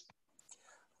alternatives.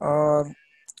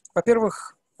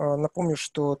 Во-первых, напомню,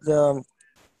 что для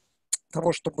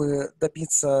того, чтобы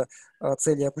добиться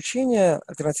цели обучения,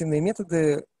 альтернативные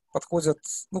методы подходят,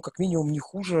 как минимум, не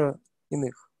хуже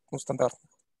иных, стандартных.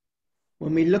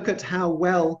 When we look at how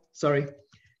well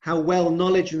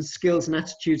knowledge and skills and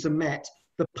attitudes are met,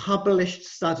 the published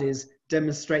studies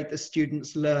demonstrate that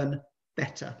students learn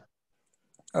better.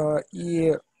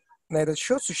 И на этот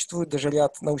счет существует даже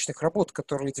ряд научных работ,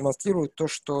 которые демонстрируют то,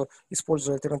 что,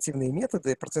 используя альтернативные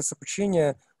методы, процесс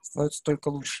обучения становится только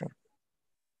лучше.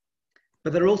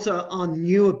 But there also are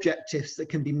new objectives that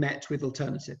can be met with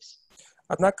alternatives.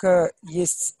 Однако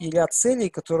есть и ряд целей,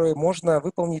 которые можно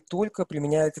выполнить только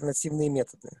применяя альтернативные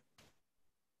методы.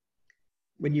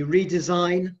 When you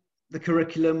redesign the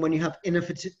curriculum, when you have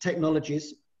innovative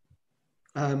technologies,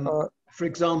 for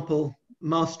example,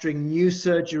 mastering new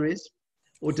surgeries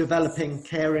or developing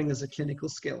caring as a clinical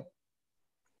skill.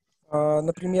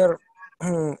 Например,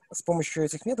 с помощью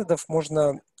этих методов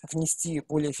можно внести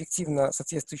более эффективно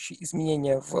соответствующие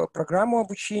изменения в программу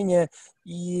обучения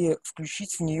и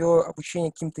включить в нее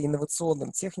обучение каким-то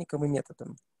инновационным техникам и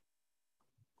методам.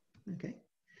 Okay.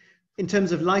 In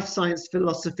terms of life science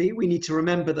philosophy, we need to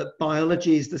remember that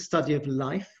biology is the study of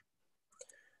life.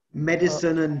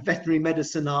 Medicine and veterinary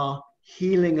medicine are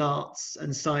healing arts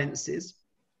and sciences.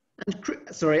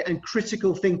 And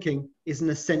critical thinking is an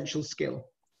essential skill.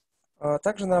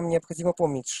 Также нам необходимо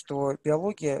помнить, что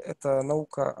биология – это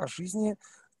наука о жизни,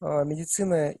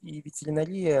 медицина и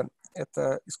ветеринария –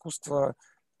 это искусство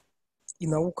и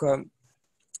наука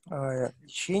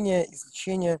лечения,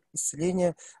 излечения,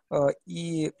 исцеления.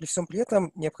 И при всем при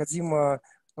этом необходимо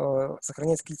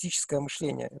сохранять критическое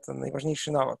мышление. Это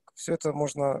наиважнейший навык. Все это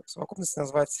можно в совокупности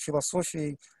назвать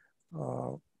философией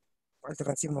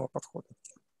альтернативного подхода.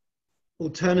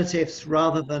 Alternatives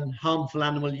rather than harmful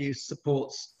animal use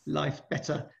supports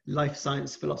better life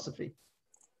science philosophy.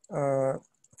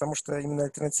 Потому что именно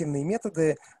альтернативные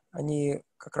методы, они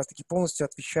как раз-таки полностью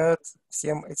отвечают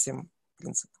всем этим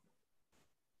принципам.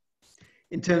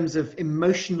 In terms of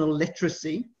emotional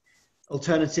literacy,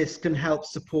 alternatives can help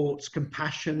support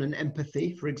compassion and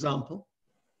empathy, for example.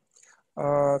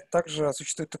 Также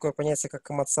существует такое понятие,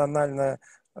 как эмоциональная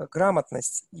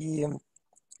грамотность, и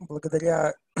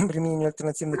благодаря применению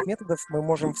альтернативных методов мы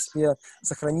можем в себе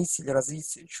сохранить или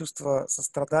развить чувство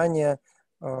сострадания,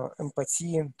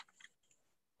 эмпатии.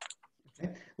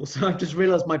 Okay. Also, I've just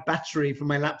realized my battery for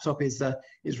my laptop is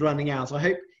running out. I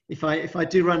hope if I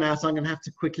do run out, I'm going to have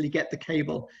to quickly get the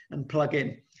cable and plug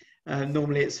in.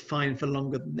 Normally, it's fine for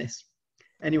longer than this.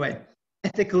 Anyway,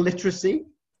 ethical literacy.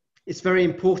 It's very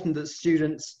important that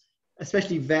students,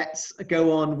 especially vets,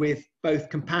 go on with both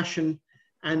compassion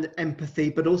and empathy,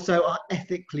 but also are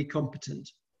ethically competent.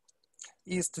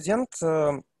 И студент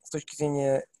точки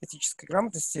зрения этической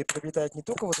грамотности приобретает не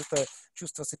только вот это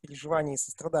чувство сопереживания и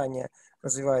сострадания,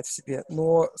 развивает в себе,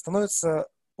 но становится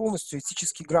полностью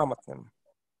этически грамотным.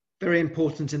 Very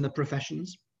important in the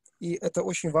professions. И это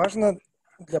очень важно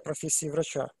для профессии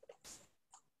врача.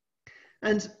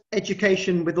 And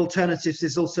education with alternatives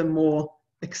is also more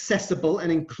accessible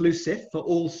and inclusive for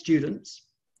all students.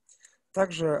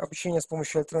 Также обучение с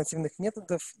помощью альтернативных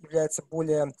методов является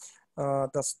более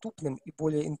доступным и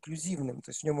более инклюзивным.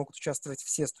 То есть в нем могут участвовать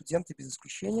все студенты без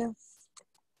исключения.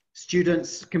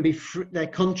 Students can be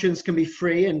their conscience can be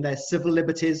free and their civil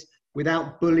liberties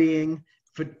without bullying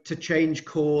to change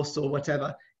course or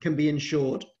whatever can be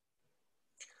ensured.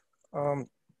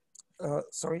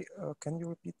 Sorry, can you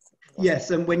repeat?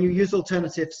 Yes, and when you use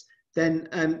alternatives, then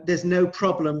there's no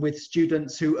problem with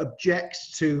students who object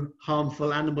to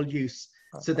harmful animal use.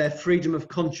 So their freedom of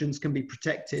conscience can be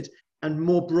protected, and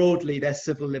more broadly, their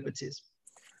civil liberties.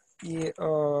 И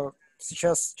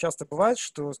сейчас часто бывает,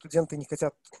 что студенты не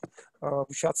хотят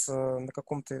обучаться на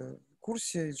каком-то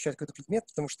курсе, изучать какой-то предмет,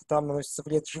 потому что там наносится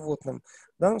вред животным.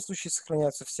 В данном случае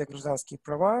сохраняются все гражданские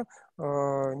права,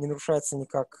 не нарушается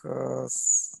никак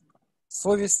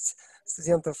совесть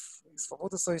студентов,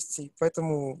 свобода совести, и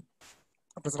поэтому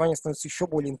образование становится еще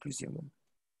более инклюзивным.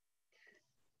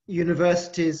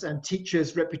 Universities and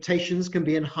teachers' reputations can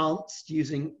be enhanced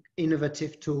using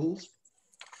innovative tools.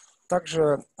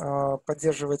 Также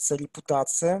поддерживается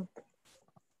репутация,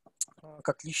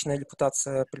 как личная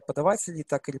репутация преподавателей,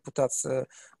 так и репутация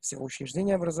всего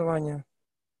учреждения образования.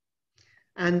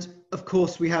 And, of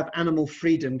course, we have animal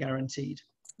freedom guaranteed.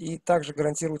 И также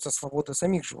гарантируется свобода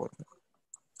самих животных.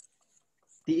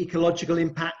 The ecological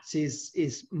impact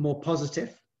is more positive.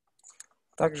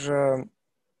 Также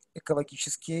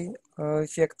экологический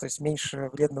эффект, то есть меньше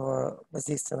вредного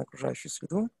воздействия на окружающую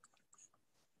среду.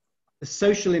 The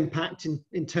social impact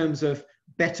in terms of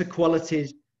better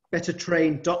quality, better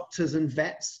trained doctors and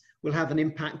vets will have an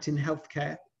impact in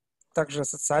healthcare. Также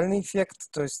социальный эффект,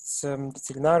 то есть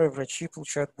ветеринары, врачи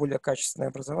получают более качественное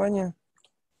образование.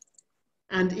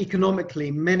 And economically,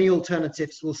 many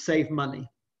alternatives will save money.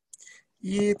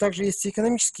 И также есть и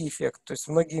экономический эффект, то есть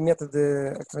многие методы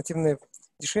альтернативные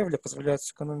дешевле позволяют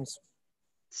сэкономить.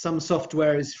 Some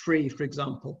software is free, for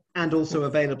example, and also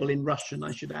available in Russian,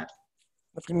 I should add.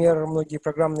 Например, многие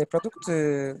программные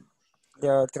продукты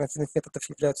для альтернативных методов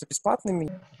являются бесплатными.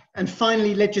 And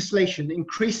finally, legislation.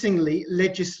 Increasingly,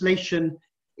 legislation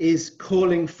is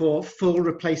calling for full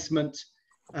replacement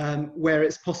where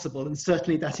it's possible, and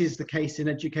certainly that is the case in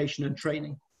education and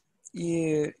training.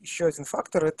 И еще один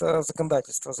фактор – это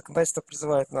законодательство. Законодательство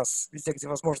призывает нас везде, где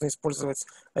возможно, использовать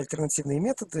альтернативные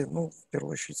методы, ну, в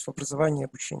первую очередь, в образовании и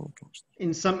обучении, конечно.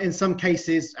 In some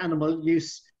cases, animal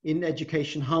use in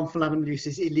education, harmful animal use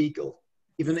is illegal,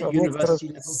 even at university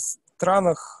level. В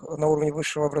странах на уровне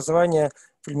высшего образования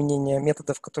применение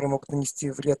методов, которые могут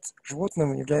нанести вред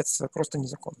животным, является просто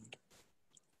незаконным.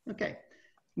 Okay.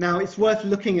 Now, it's worth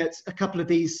looking at a couple of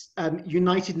these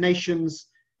United Nations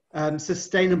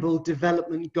Sustainable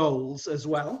Development Goals as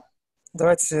well.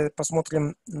 Давайте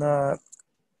посмотрим на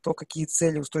то, какие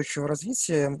цели устойчивого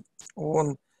развития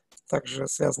ООН также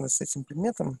связаны с этим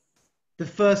предметом. The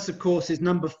first, of course, is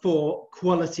number 4,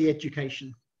 quality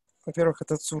education. Во-первых,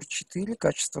 это ЦУР-4,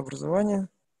 качество образования.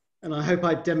 And I hope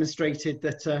I've demonstrated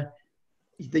that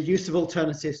the use of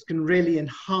alternatives can really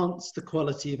enhance the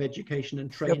quality of education and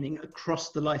training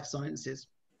across the life sciences.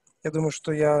 Я думаю,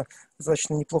 что я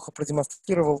достаточно неплохо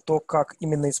продемонстрировал то, как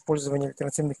именно использование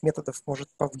альтернативных методов может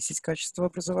повысить качество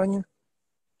образования.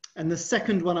 And the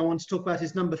second one I want to talk about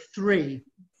is number 3,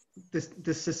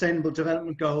 the Sustainable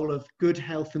Development Goal of good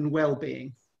health and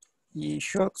well-being. И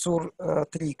еще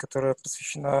ЦУР-3, которая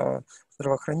посвящена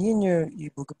здравоохранению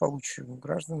и благополучию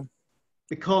граждан.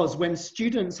 Because when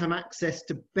students have access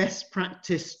to best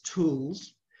practice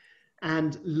tools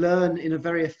and learn in a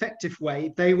very effective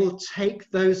way, they will take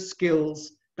those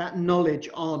skills, that knowledge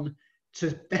on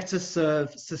to better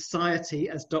serve society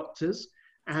as doctors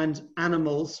and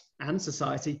animals and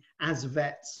society as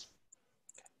vets.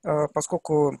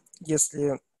 Поскольку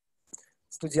если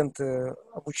студенты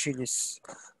обучились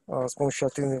с помощью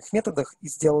альтернативных методов и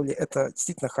сделали это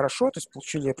действительно хорошо, то есть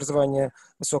получили образование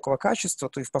высокого качества,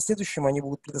 то и в последующем они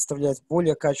будут предоставлять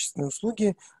более качественные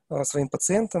услуги своим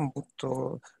пациентам, будь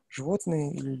то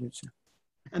животные или люди.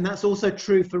 And that's also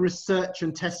true for research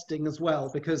and testing as well,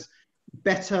 because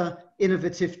better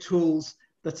innovative tools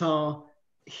that are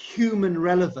human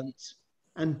relevant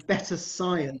and better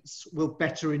science will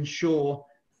better ensure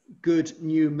good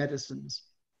new medicines.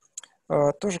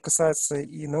 Тоже касается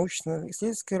и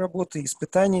научно-исследовательской работы, и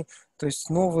испытаний, то есть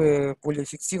новые, более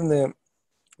эффективные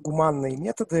гуманные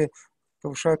методы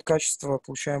повышают качество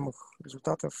получаемых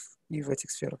результатов и в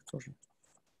этих сферах тоже.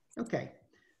 Okay.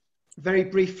 Very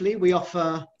briefly, we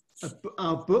offer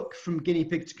our book From Guinea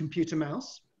Pig to Computer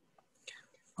Mouse.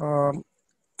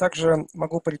 Также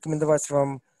могу порекомендовать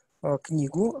вам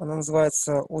книгу. Она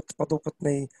называется «От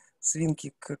подопытной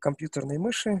свинки к компьютерной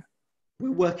мыши».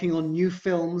 We're working on new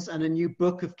films and a new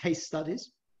book of case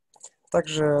studies.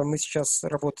 Также мы сейчас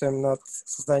работаем над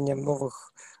созданием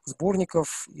новых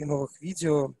сборников и новых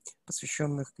видео,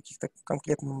 посвященных каким-то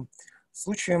конкретным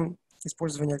случаям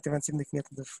использования альтернативных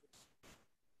методов.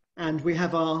 And we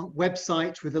have our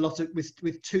website with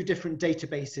with two different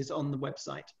databases on the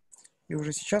website. И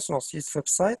уже сейчас у нас есть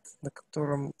веб-сайт, на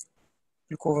котором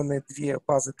опубликованы две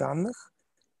базы данных.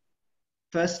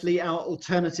 Firstly, our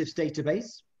alternatives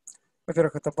database.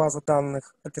 Во-первых, это база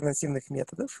данных альтернативных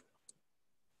методов,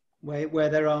 Where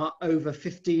there are over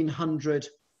 1,500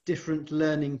 different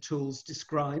learning tools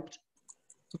described.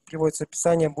 Тут приводится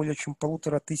описание более чем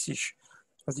 1500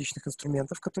 различных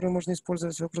инструментов, которые можно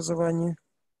использовать в образовании.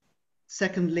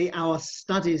 Secondly, our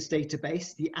studies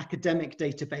database, the academic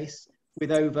database,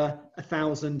 with over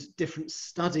 1,000 different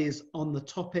studies on the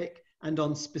topic and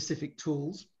on specific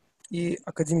tools. И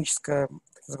академическая,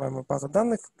 так называемая база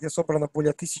данных, где собрано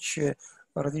более 1000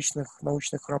 различных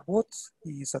научных работ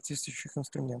и соответствующих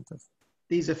инструментов.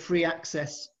 These are free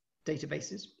access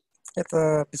databases.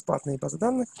 Это бесплатные базы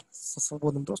данных со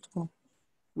свободным доступом.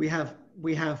 We have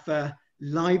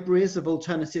libraries of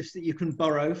alternatives that you can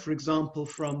borrow, for example,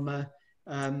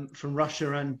 from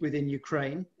Russia and within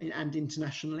Ukraine and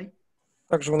internationally.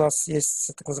 Также у нас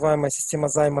есть так называемая система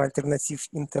займа альтернатив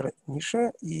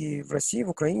интерниша, и в России, в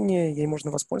Украине ей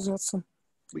можно воспользоваться.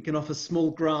 We can offer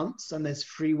small grants and there's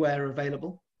freeware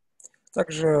available.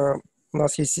 Также у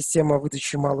нас есть система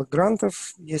выдачи малых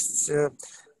грантов, есть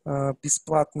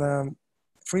бесплатно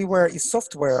freeware и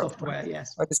software,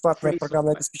 Yes. бесплатное Free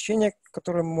программное software. обеспечение,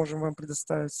 которое мы можем вам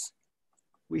предоставить.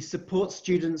 We support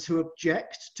students who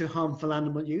object to harmful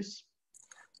animal use.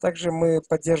 Также мы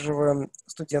поддерживаем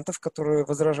студентов, которые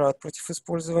возражают против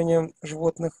использования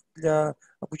животных для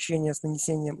обучения с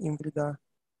нанесением им вреда.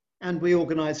 And we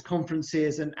organize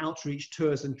conferences and outreach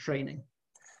tours and training.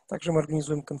 Также мы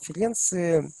организуем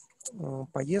конференции,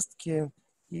 поездки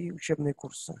и учебные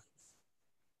курсы.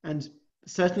 And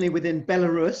certainly within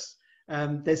Belarus,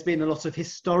 there's been a lot of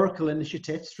historical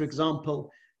initiatives, for example,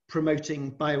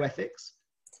 promoting bioethics.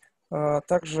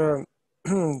 Также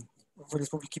в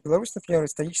Республике Беларусь, например,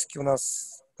 исторически у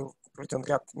нас был проведен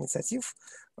ряд инициатив,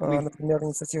 например,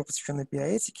 инициатива, посвященная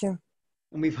биоэтике.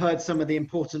 And we've heard some of the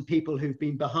important people who've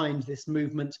been behind this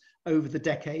movement over the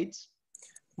decades.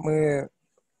 Мы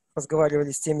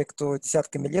разговаривали с теми, кто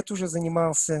десятками лет уже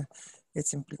занимался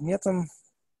этим предметом.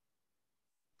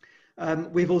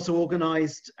 We've also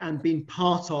organized and been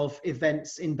part of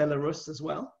events in Belarus as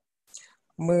well.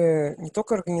 Мы не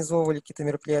только организовывали какие-то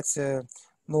мероприятия,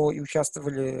 но и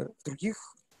участвовали в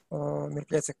других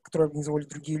мероприятиях, которые организовывали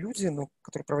другие люди, но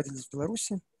которые проводились в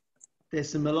Беларуси.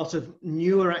 There's a lot of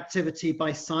newer activity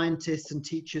by scientists and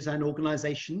teachers and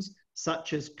organizations,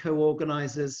 such as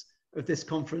co-organizers of this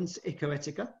conference,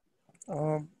 Ecoetica.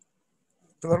 В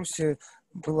Беларуси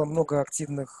было много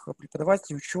активных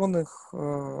преподавателей, ученых,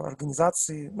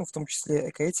 организаций, ну, в том числе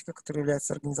Экоэтика, которая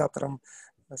является организатором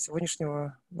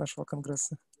сегодняшнего нашего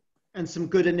конгресса. And some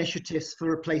good initiatives for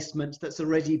replacement that's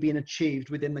already been achieved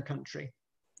within the country.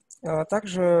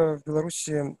 Также в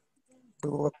Беларуси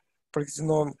было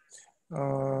проведено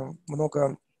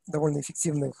много довольно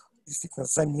эффективных действительно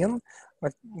замен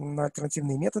на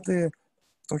альтернативные методы,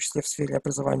 в том числе в сфере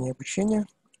образования и обучения.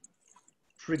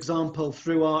 For example,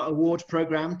 through our award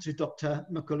program to Dr.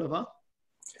 Makulova.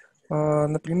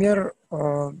 Например,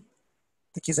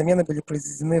 такие замены были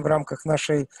произведены в рамках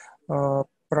нашей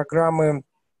программы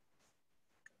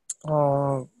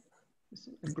по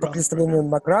предоставлению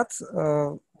наград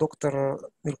доктора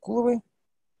Меркуловой.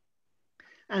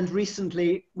 And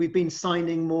recently, we've been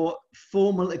signing more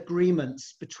formal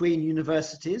agreements between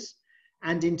universities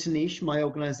and Interniche, my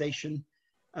organization,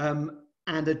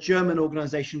 and a German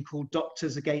organization called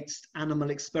Doctors Against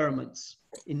Animal Experiments,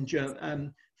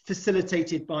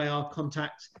 facilitated by our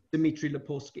contact Dmitry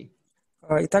Leporsky.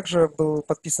 И также был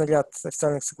подписан ряд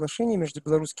официальных соглашений между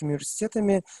белорусскими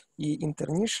университетами и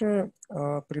Интернише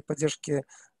при поддержке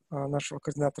нашего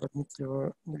координатора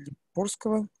Дмитрия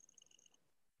Лепорского.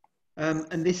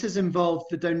 And this has involved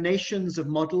the donations of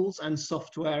models and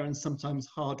software and sometimes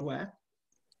hardware.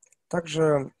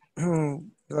 Также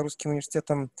белорусским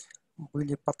университетам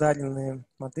были подарены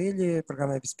модели,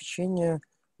 программное обеспечение,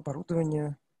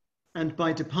 оборудование. And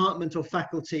by department or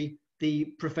faculty,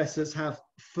 the professors have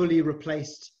fully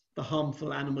replaced the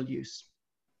harmful animal use.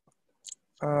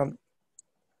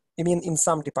 You mean in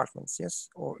some departments, yes?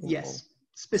 Or in Yes, all?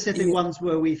 specific ones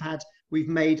where we've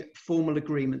made formal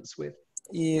agreements with.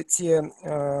 И те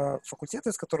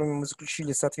факультеты, с которыми мы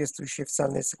заключили соответствующие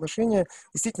официальные соглашения,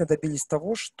 действительно добились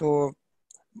того, что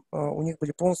у них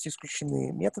были полностью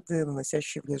исключены методы,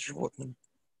 наносящие вред животным.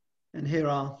 And here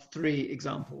are 3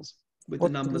 examples with the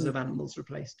numbers of animals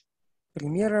replaced.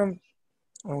 Примеры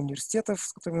университетов,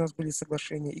 с которыми у нас были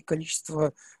соглашения, и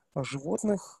количество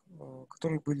животных,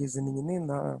 которые были заменены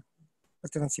на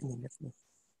альтернативные методы.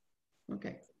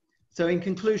 Okay. So in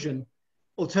conclusion,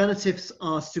 alternatives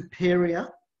are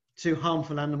superior to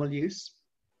harmful animal use.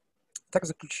 Так, в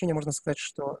заключение можно сказать,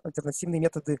 что альтернативные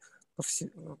методы по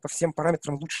всем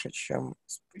параметрам лучше, чем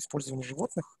использование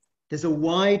животных. There's a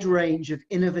wide range of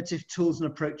innovative tools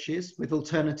and approaches with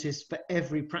alternatives for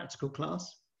every practical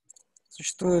class.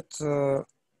 Существует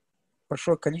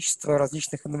большое количество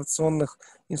различных инновационных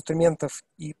инструментов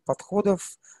и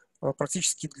подходов.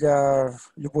 Практически для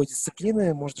любой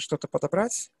дисциплины можно что-то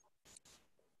подобрать.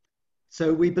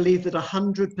 So we believe that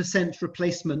 100%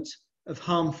 replacement of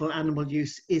harmful animal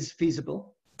use is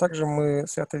feasible. Также мы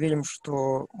свято верим,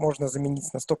 что можно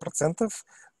заменить на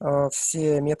 100%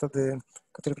 все методы,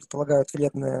 которые предполагают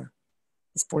вредное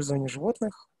использование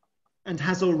животных. And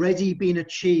has already been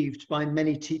achieved by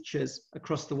many teachers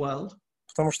across the world.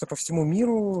 Потому что по всему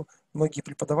миру многие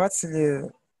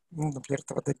преподаватели, например,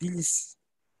 этого добились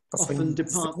по своим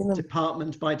дисциплинам.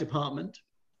 Department by department.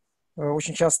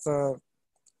 Очень часто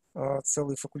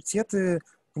целые факультеты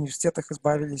в университетах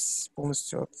избавились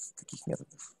полностью от таких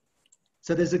методов.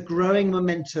 So there's a growing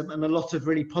momentum and a lot of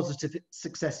really positive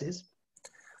successes.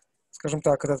 Скажем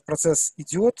так, этот процесс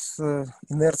идет,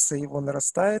 инерция его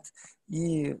нарастает,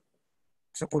 и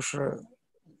все больше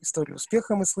истории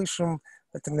успеха мы слышим.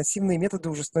 Альтернативные методы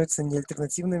уже становятся не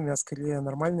альтернативными, а скорее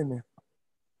нормальными.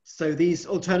 So these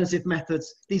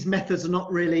methods are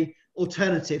not really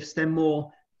alternatives, they're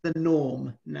more the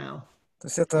norm now. То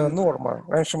есть это норма.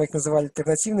 Раньше мы их называли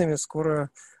альтернативными,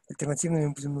 скоро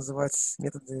альтернативными будем называть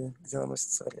методы, где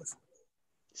наносится вред.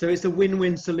 So it's a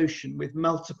win-win solution with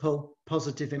multiple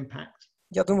positive impacts.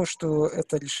 Я думаю, что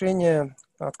это решение,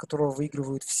 от которого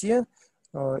выигрывают все,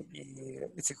 и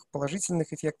этих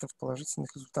положительных эффектов,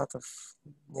 положительных результатов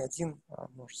не один, а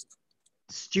множество.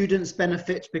 Students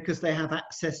benefit because they have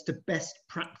access to best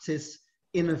practice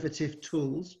innovative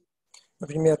tools.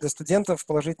 Например, для студентов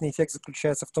положительный эффект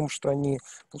заключается в том, что они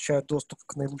получают доступ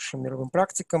к наилучшим мировым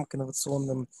практикам, к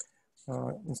инновационным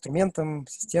инструментам,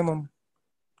 системам.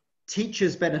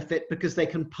 Teachers benefit because they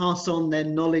can pass on their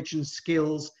knowledge and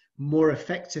skills more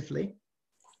effectively.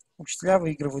 Учителя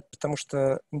выигрывают, потому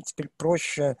что им теперь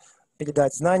проще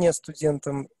передать знания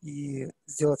студентам и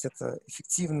сделать это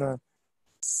эффективно,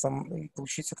 и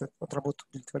получить от работы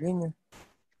удовлетворение.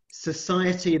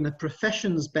 Society and the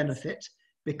professions benefit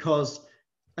because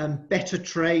better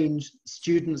trained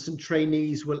students and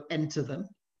trainees will enter them.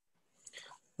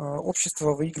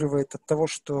 Общество выигрывает от того,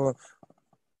 что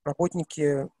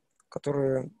работники,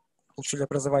 которые получили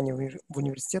образование в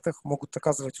университетах, могут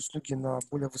оказывать услуги на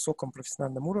более высоком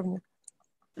профессиональном уровне.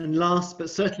 And last, but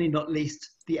certainly not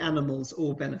least, the animals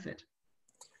all benefit.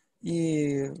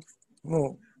 И,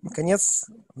 наконец,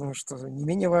 что не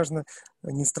менее важно,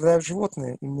 не страдают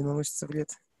животные, им не наносится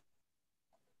вред.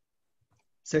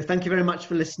 So thank you very much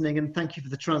for listening, and thank you for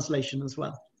the translation as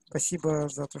well. Спасибо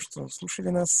за то, что слушали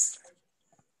нас.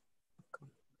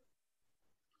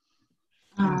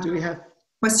 Do we have...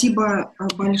 Спасибо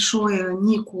большое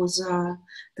Нику за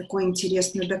такой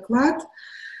интересный доклад.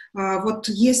 Вот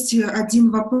есть один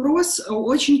вопрос.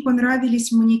 Очень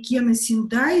понравились манекены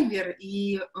Синдайвер,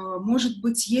 и, может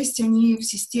быть, есть они в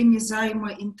системе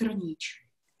займа Интернич.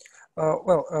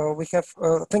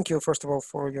 Thank you first of all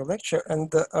for your lecture,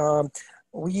 and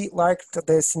we liked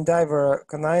the Sindaiver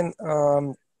canine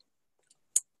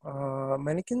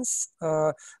mannequins.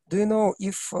 Do you know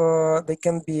if they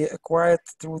can be acquired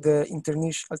through the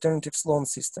Interniche alternatives loan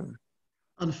system?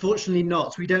 Unfortunately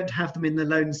not. We don't have them in the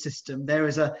loan system. There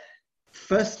is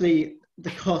firstly,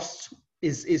 the cost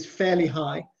is fairly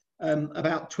high,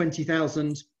 about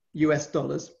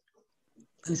 $20,000.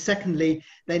 And secondly,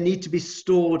 they need to be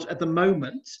stored at the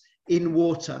moment in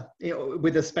water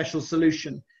with a special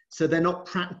solution. So they're not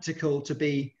practical to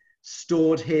be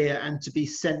stored here and to be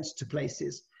sent to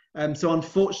places. So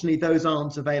unfortunately, those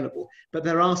aren't available. But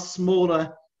there are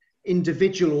smaller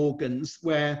individual organs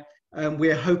where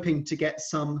we're hoping to get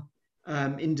some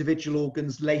individual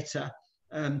organs later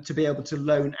to be able to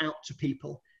loan out to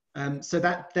people. So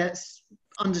that's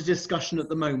under discussion at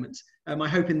the moment. I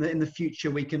hope in the future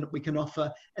we can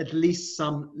offer at least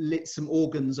some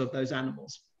organs of those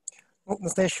animals. Ну, в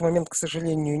настоящий момент, к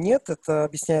сожалению, нет. Это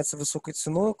объясняется высокой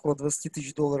ценой, около $20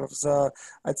 000 за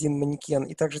один манекен,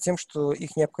 и также тем, что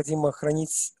их необходимо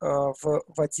хранить в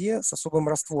воде с особым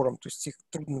раствором, то есть их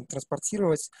трудно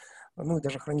транспортировать, ну и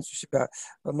даже хранить у себя.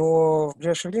 Но в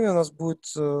ближайшее время у нас будет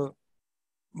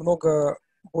много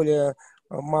более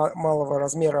малого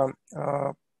размера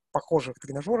похожих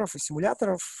тренажеров и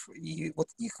симуляторов, и вот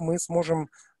их мы сможем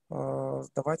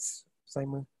сдавать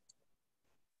взаймы.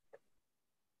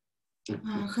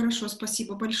 Хорошо,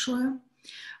 спасибо большое.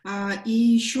 И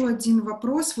еще один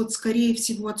вопрос, вот скорее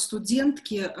всего от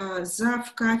студентки.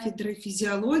 Зав. Кафедры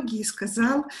физиологии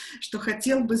сказал, что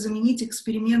хотел бы заменить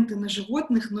эксперименты на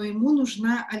животных, но ему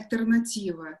нужна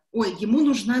альтернатива. Ему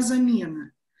нужна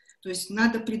замена. То есть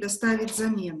надо предоставить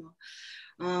замену.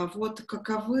 Вот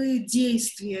каковы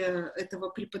действия этого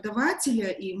преподавателя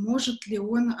и может ли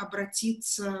он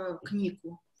обратиться к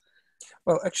НИКу?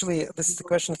 Well, actually, this is a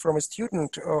question from a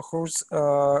student who's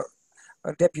a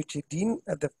deputy dean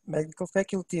at the medical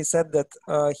faculty said that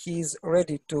he is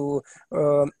ready to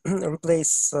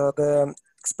replace the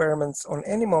experiments on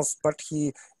animals, but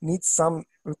he needs some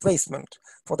replacement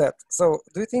for that. So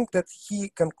do you think that he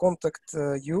can contact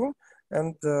you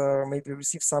and maybe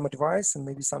receive some advice and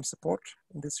maybe some support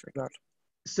in this regard?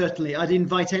 Certainly. I'd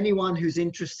invite anyone who's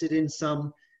interested in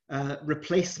some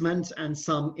replacement and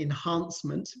some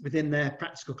enhancement within their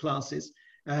practical classes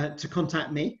to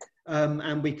contact me,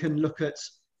 and we can look at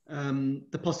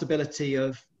the possibility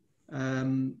of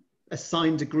a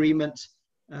signed agreement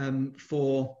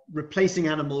for replacing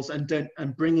animals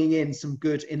and bringing in some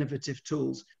good innovative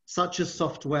tools, such as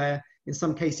software, in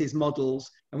some cases models,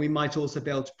 and we might also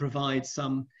be able to provide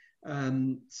some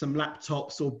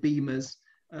laptops or beamers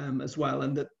as well.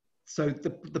 And so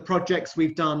the projects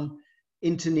we've done,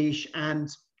 Interniche and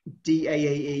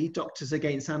DAAE, Doctors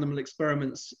Against Animal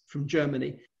Experiments from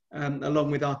Germany, along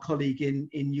with our colleague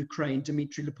in Ukraine,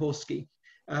 Dmitry Leporsky,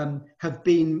 have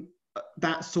been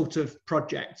that sort of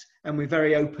project. And we're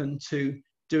very open to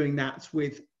doing that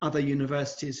with other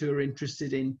universities who are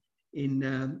interested in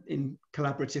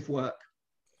collaborative work.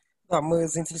 Да, мы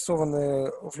заинтересованы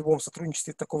в любом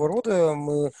сотрудничестве такого рода.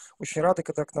 Мы очень рады,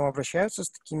 когда к нам обращаются с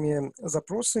такими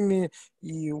запросами.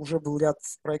 И уже был ряд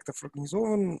проектов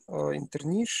организован,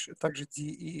 Интерниш, также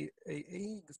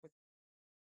DAAA.